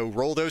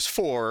 roll those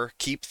 4,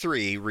 keep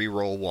 3,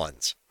 re-roll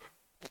 1s.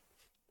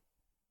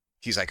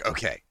 He's like,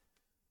 okay.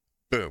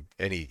 Boom.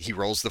 And he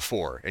rolls the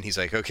 4 and he's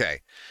like, okay.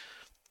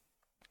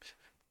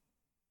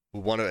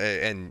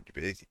 And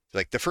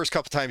like the first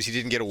couple times he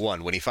didn't get a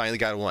 1. When he finally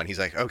got a 1, he's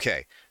like,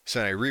 okay. So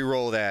then I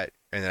re-roll that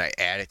and then I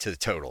add it to the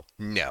total.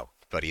 No,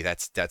 buddy,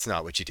 that's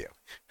not what you do.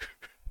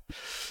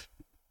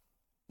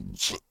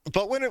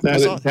 But when it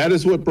was That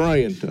is what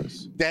Brian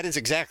does. that is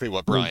exactly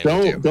what Brian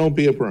would do. Don't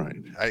be a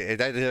Brian.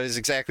 That is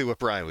exactly what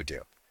Brian would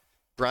do.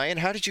 Brian,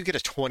 how did you get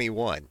a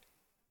 21?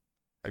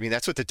 I mean,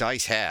 that's what the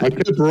dice had. I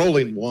kept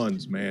rolling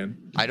ones, man.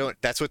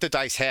 That's what the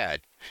dice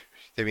had.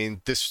 I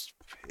mean, that's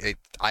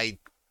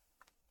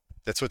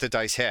what the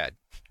dice had.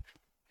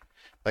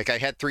 Like I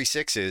had 3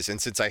 6s,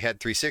 and since I had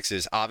 3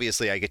 6s,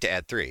 obviously I get to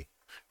add 3.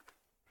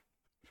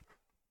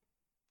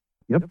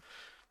 Yep.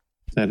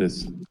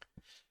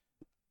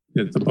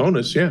 It's a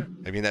bonus, yeah.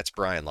 I mean, that's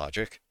Brian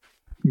logic.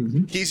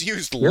 Mm-hmm. He's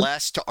used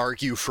less to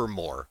argue for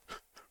more.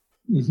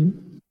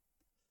 Mm-hmm.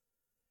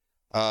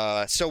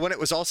 So when it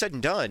was all said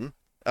and done,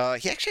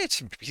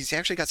 he's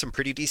actually got some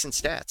pretty decent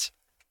stats.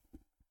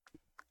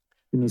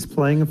 And he's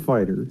playing a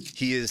fighter.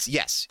 He's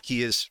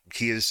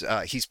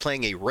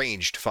playing a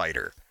ranged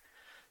fighter.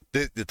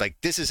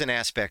 This is an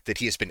aspect that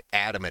he has been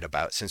adamant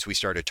about since we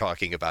started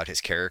talking about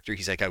his character.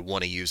 He's like, I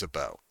want to use a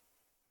bow.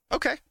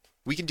 Okay,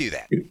 we can do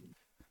that.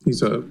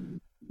 He's a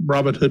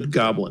Robin Hood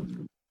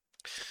goblin.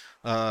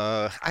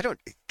 I don't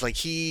like.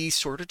 He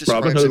sort of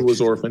describes Robin Hood him,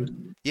 was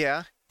orphaned.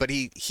 yeah, but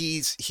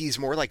he's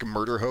more like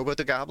Murder Hobo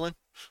the Goblin.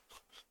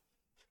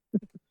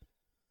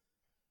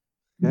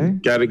 Okay.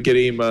 Got to get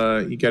him.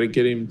 You got to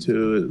get him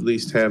to at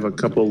least have a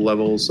couple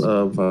levels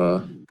of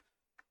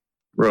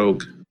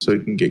rogue, so he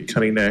can get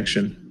cunning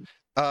action,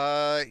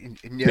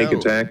 sneak No.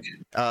 attack.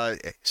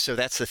 So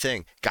that's the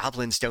thing.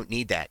 Goblins don't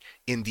need that.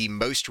 In the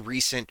most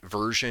recent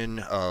version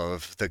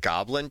of the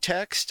Goblin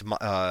text,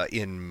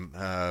 in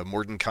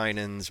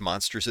Mordenkainen's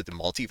Monsters of the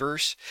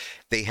Multiverse,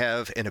 they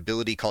have an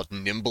ability called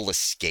Nimble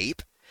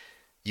Escape.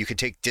 You can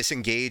take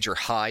Disengage or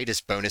Hide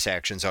as bonus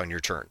actions on your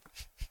turn.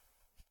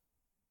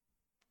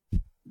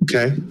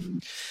 Okay.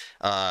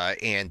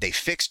 And they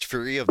fixed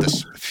Fury of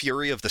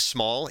the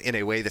Small in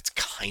a way that's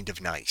kind of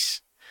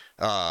nice.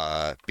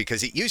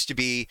 Because it used to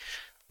be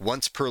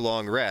once per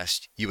long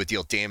rest, you would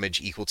deal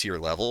damage equal to your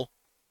level.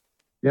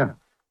 Yeah.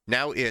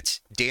 Now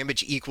it's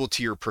damage equal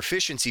to your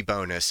proficiency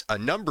bonus a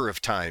number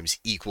of times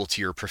equal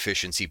to your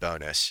proficiency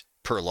bonus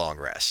per long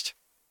rest.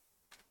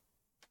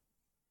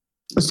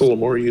 That's a little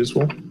more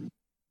useful.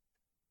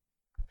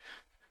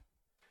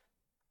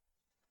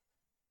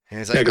 And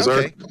it's Yeah, like, because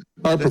okay,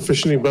 our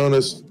proficiency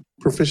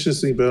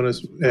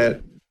bonus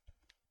at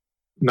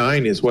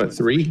 9 is what,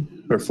 3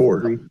 or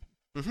 4?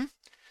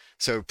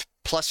 so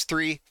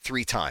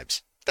 +3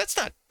 times. That's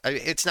not,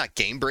 it's not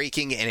game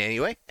breaking in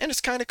any way, and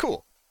it's kind of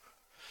cool.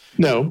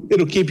 No,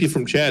 it'll keep you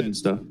from Chad and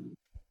stuff.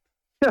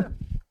 Yeah.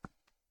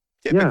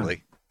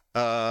 Typically.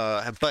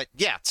 But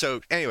yeah,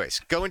 so anyways,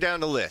 going down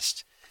the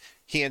list,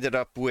 he ended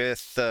up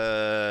with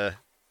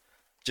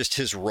just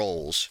his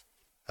rolls.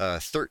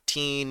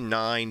 13,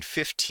 9,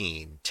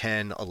 15,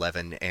 10,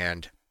 11,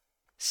 and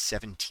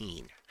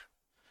 17.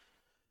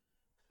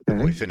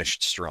 Okay. We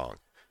finished strong.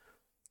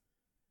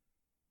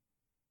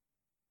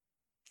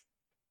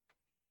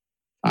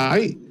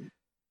 I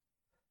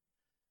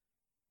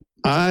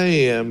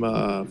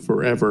am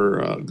forever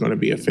going to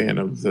be a fan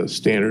of the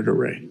standard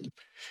array.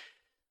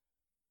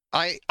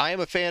 I am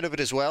a fan of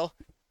it as well,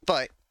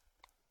 but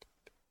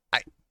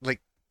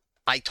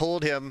I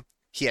told him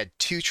he had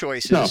 2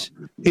 choices. No,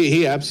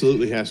 he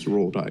absolutely has to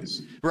roll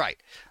dice. Right.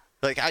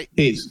 Like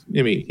He's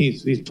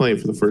playing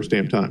for the first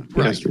damn time.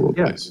 He has to roll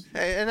dice.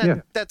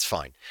 And that's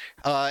fine.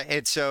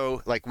 And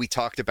so like we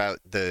talked about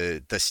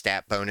the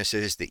stat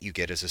bonuses that you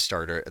get as a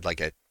starter,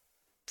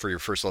 for your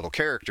first level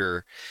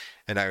character.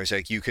 And I was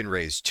like, you can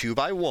raise 2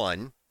 by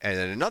 1 and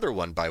then another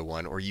 1 by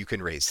 1, or you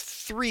can raise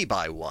 3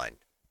 by 1.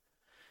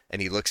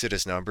 And he looks at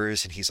his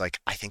numbers and he's like,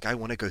 I think I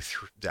want to go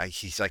through.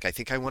 He's like, I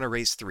think I want to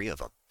raise 3 of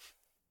them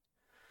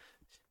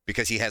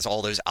because he has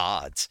all those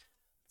odds.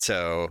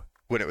 So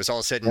when it was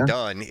all said and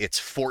done, it's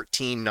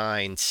 14,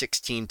 9,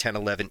 16, 10,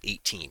 11,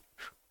 18.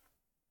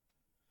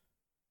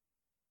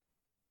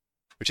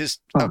 Which is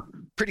a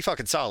pretty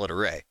fucking solid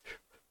array.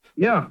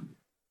 Yeah.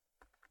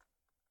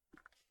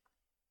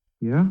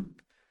 Yeah.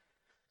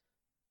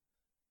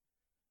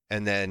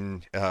 And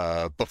then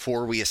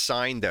before we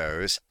assigned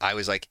those, I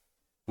was like,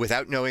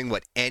 without knowing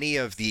what any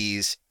of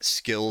these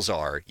skills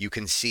are, you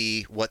can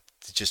see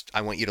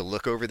I want you to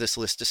look over this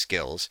list of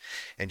skills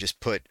and just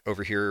put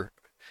over here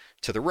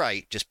to the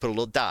right, just put a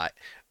little dot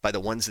by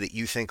the ones that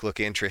you think look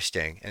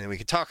interesting. And then we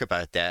can talk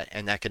about that,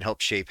 and that can help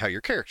shape how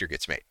your character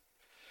gets made.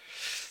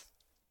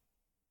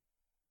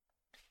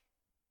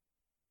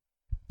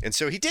 And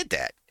so he did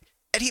that.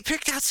 And he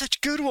picked out such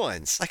good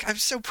ones. Like, I'm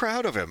so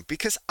proud of him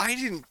because I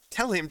didn't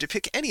tell him to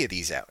pick any of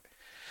these out.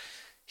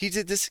 He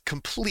did this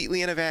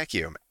completely in a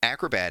vacuum.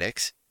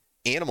 Acrobatics,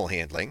 animal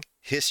handling,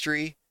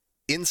 history,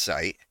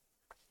 insight,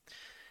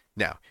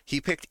 Now, he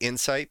picked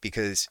insight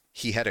because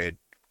he had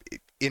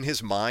in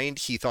his mind,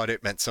 he thought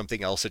it meant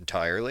something else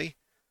entirely.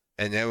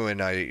 And then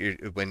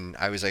when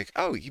I was like,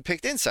 "Oh, you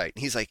picked insight,"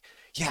 and he's like,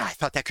 "Yeah, I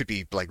thought that could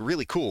be like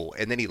really cool."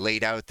 And then he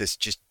laid out this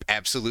just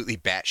absolutely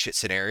batshit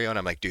scenario, and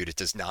I'm like, "Dude, it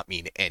does not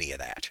mean any of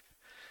that."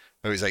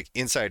 I was like,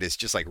 "Insight is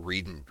just like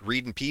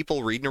reading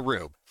people, reading a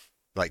room,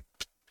 like."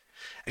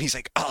 And he's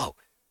like, "Oh,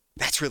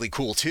 that's really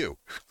cool too."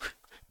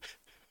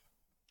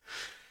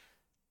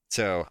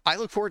 So I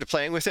look forward to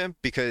playing with him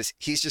because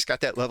he's just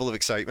got that level of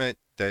excitement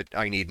that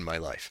I need in my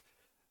life.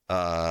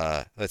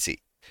 Let's see.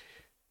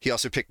 He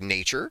also picked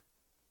nature.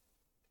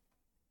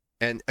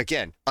 And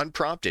again,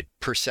 unprompted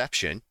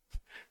perception.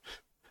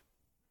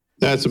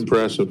 That's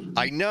impressive.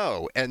 I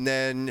know. And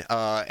then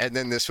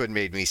this one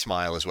made me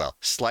smile as well.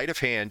 Sleight of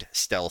hand,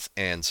 stealth,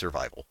 and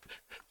survival.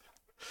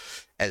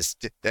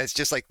 That's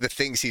just like the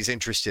things he's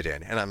interested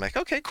in. And I'm like,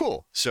 okay,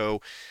 cool.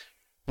 So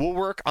we'll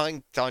work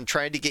on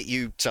trying to get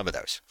you some of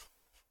those.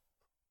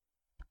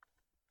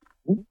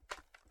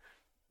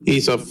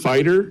 He's a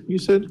fighter, you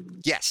said?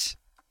 Yes.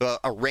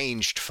 A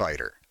ranged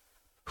fighter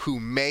who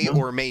may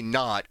or may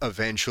not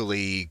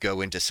eventually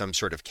go into some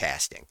sort of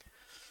casting.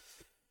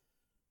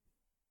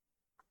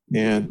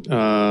 Yeah,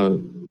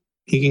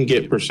 he can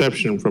get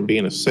perception from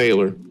being a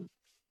sailor.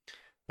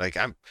 Like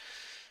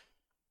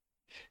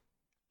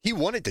he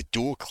wanted to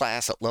dual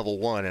class at level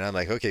 1, and I'm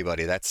like, okay,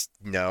 buddy, that's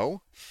not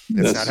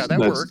how that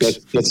works.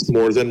 That's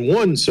more than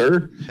one,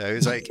 sir. I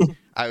was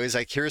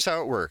like, here's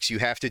how it works. You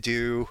have to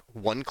do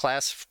one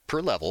class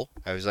per level.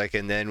 I was like,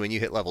 and then when you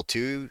hit level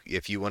 2,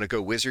 if you want to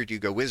go wizard, you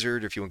go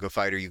wizard. If you want to go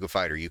fighter, you go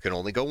fighter. You can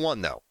only go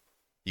one though.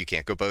 You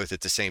can't go both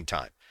at the same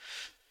time.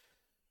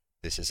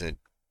 This isn't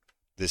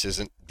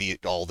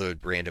all the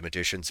random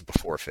additions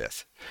before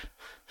 5th.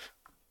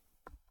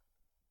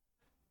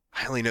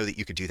 I only know that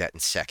you could do that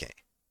in 2nd.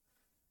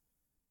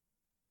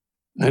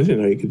 I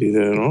didn't know you could do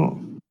that at all.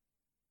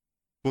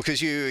 Well,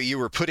 because you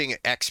were putting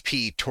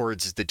XP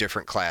towards the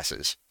different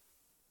classes.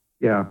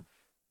 Yeah.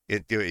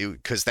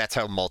 Because that's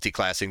how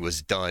multi-classing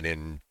was done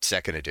in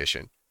 2nd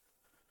edition.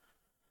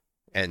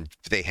 And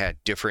they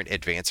had different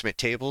advancement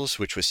tables,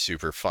 which was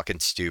super fucking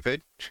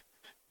stupid.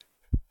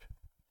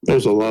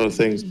 There's a lot of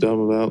things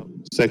dumb about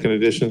 2nd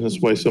edition. That's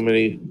why so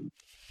many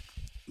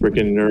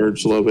freaking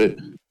nerds love it.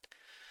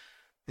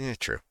 Yeah,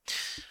 true.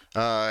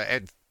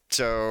 And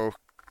so,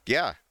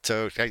 yeah.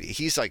 So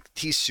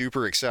he's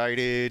super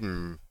excited,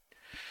 and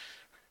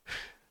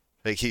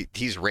like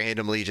he's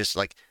randomly just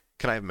like,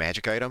 "Can I have a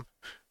magic item?"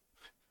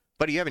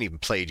 Buddy, you haven't even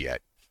played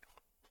yet.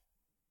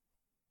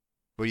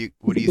 What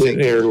do you think?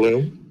 An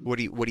heirloom. What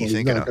do you Well,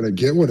 think? you're not going to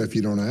get one if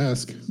you don't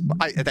ask.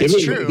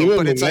 That's true. Give him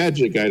but a it's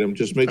magic item.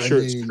 Just make sure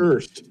it's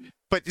cursed.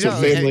 But It's a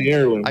family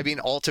heirloom. I mean,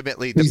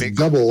 ultimately, He's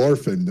double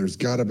orphaned. There's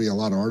got to be a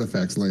lot of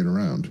artifacts laying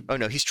around. Oh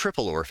no, he's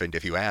triple orphaned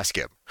if you ask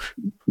him.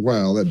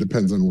 Well, that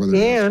depends on whether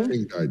the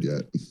king died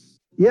yet.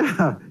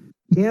 Yeah.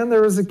 And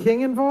there was a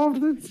king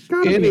involved.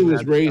 And he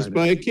was raised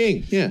by a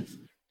king. Yeah.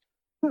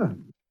 Huh.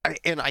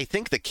 And I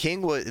think the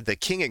king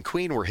and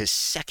queen were his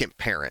second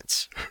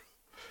parents.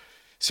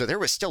 So there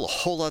was still a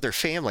whole other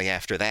family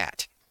after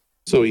that.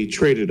 So he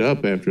traded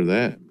up after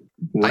that.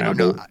 I don't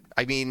know.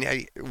 I mean,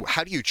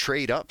 how do you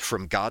trade up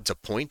from God's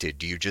appointed?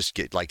 Do you just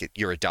get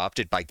you're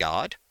adopted by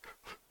God?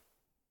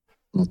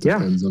 Well, it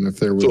depends on if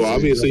there was. So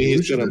obviously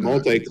he's revolution got a or not.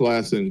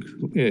 multi-class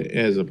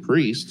as a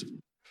priest.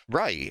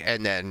 Right.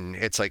 And then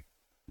it's like,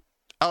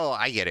 oh,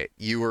 I get it.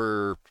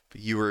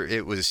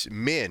 It was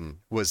Min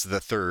was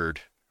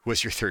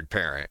your third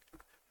parent.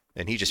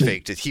 And he just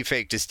faked it. He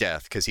faked his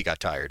death because he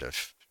got tired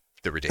of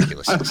the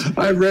ridiculousness.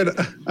 I read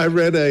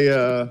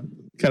a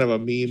kind of a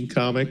meme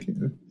comic,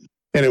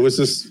 and it was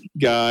this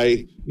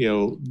guy,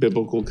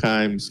 biblical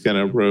times kind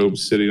of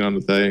robes sitting on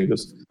the thing. He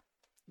goes,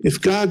 if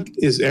God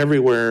is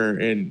everywhere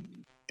and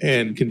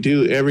can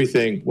do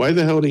everything, why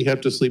the hell do he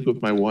have to sleep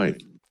with my wife?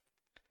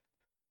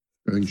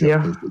 I think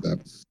Jeff posted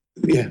that.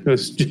 Yeah, it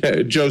was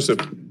Joseph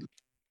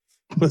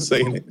was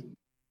saying it. I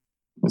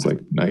was like,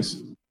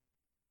 nice.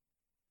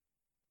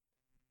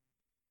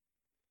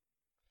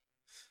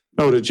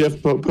 Oh, did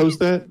Jeff post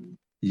that?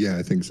 Yeah,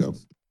 I think so.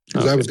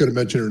 Because I was going to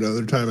mention it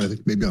another time, I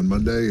think maybe on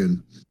Monday,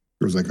 and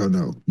it was like, oh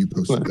no, you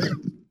posted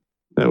that.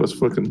 That was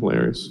fucking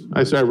hilarious.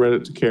 I read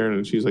it to Karen,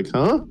 and she's like,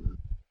 huh?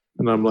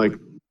 And I'm like,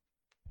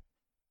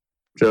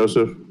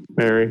 Joseph,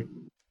 Mary.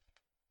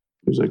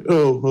 She's like,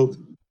 oh, okay.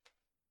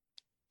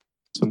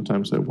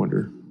 Sometimes I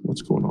wonder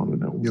what's going on in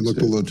that one. You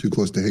looked a little too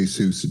close to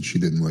Jesus, and she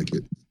didn't like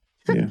it.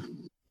 Yeah.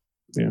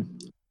 Is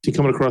he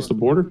coming across the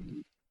border?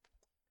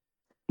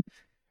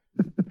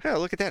 Oh,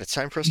 look at that. It's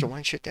time for us to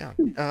wind shit down.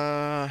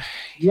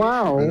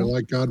 Wow. Kind of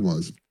like God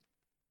was.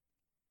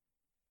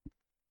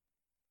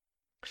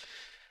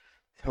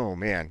 Oh,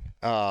 man.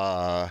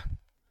 I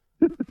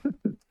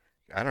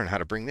don't know how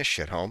to bring this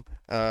shit home.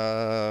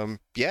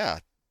 Yeah.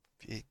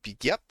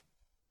 Yep.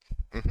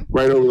 Mm-hmm.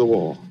 Right over the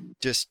wall.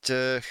 Just,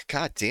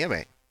 God damn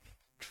it.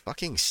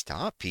 Fucking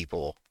stop,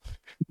 people.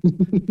 What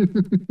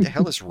the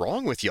hell is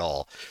wrong with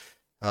y'all?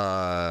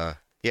 I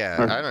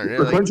don't know.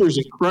 Our country's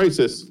in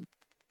crisis.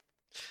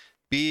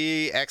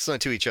 Be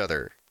excellent to each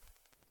other.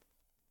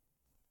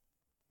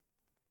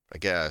 I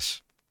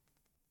guess.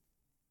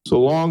 So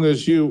long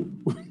as you,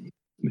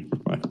 never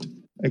mind.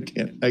 I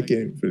can't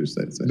even finish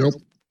that sentence. Nope.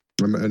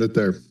 I'm gonna end it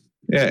there.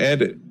 Yeah,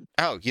 end it.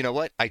 Oh, you know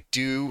what? I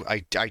do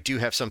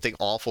have something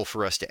awful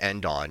for us to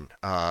end on.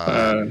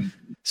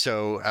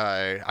 So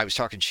I was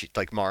talking shit,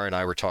 like Mara and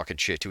I were talking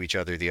shit to each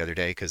other the other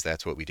day because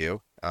that's what we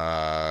do.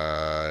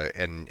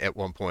 And at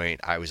one point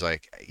I was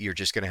like, "You're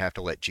just gonna have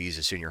to let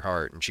Jesus in your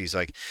heart," and she's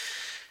like,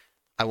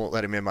 "I won't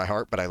let him in my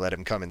heart, but I let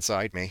him come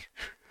inside me."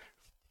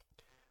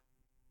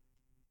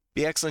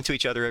 Be excellent to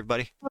each other,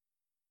 everybody.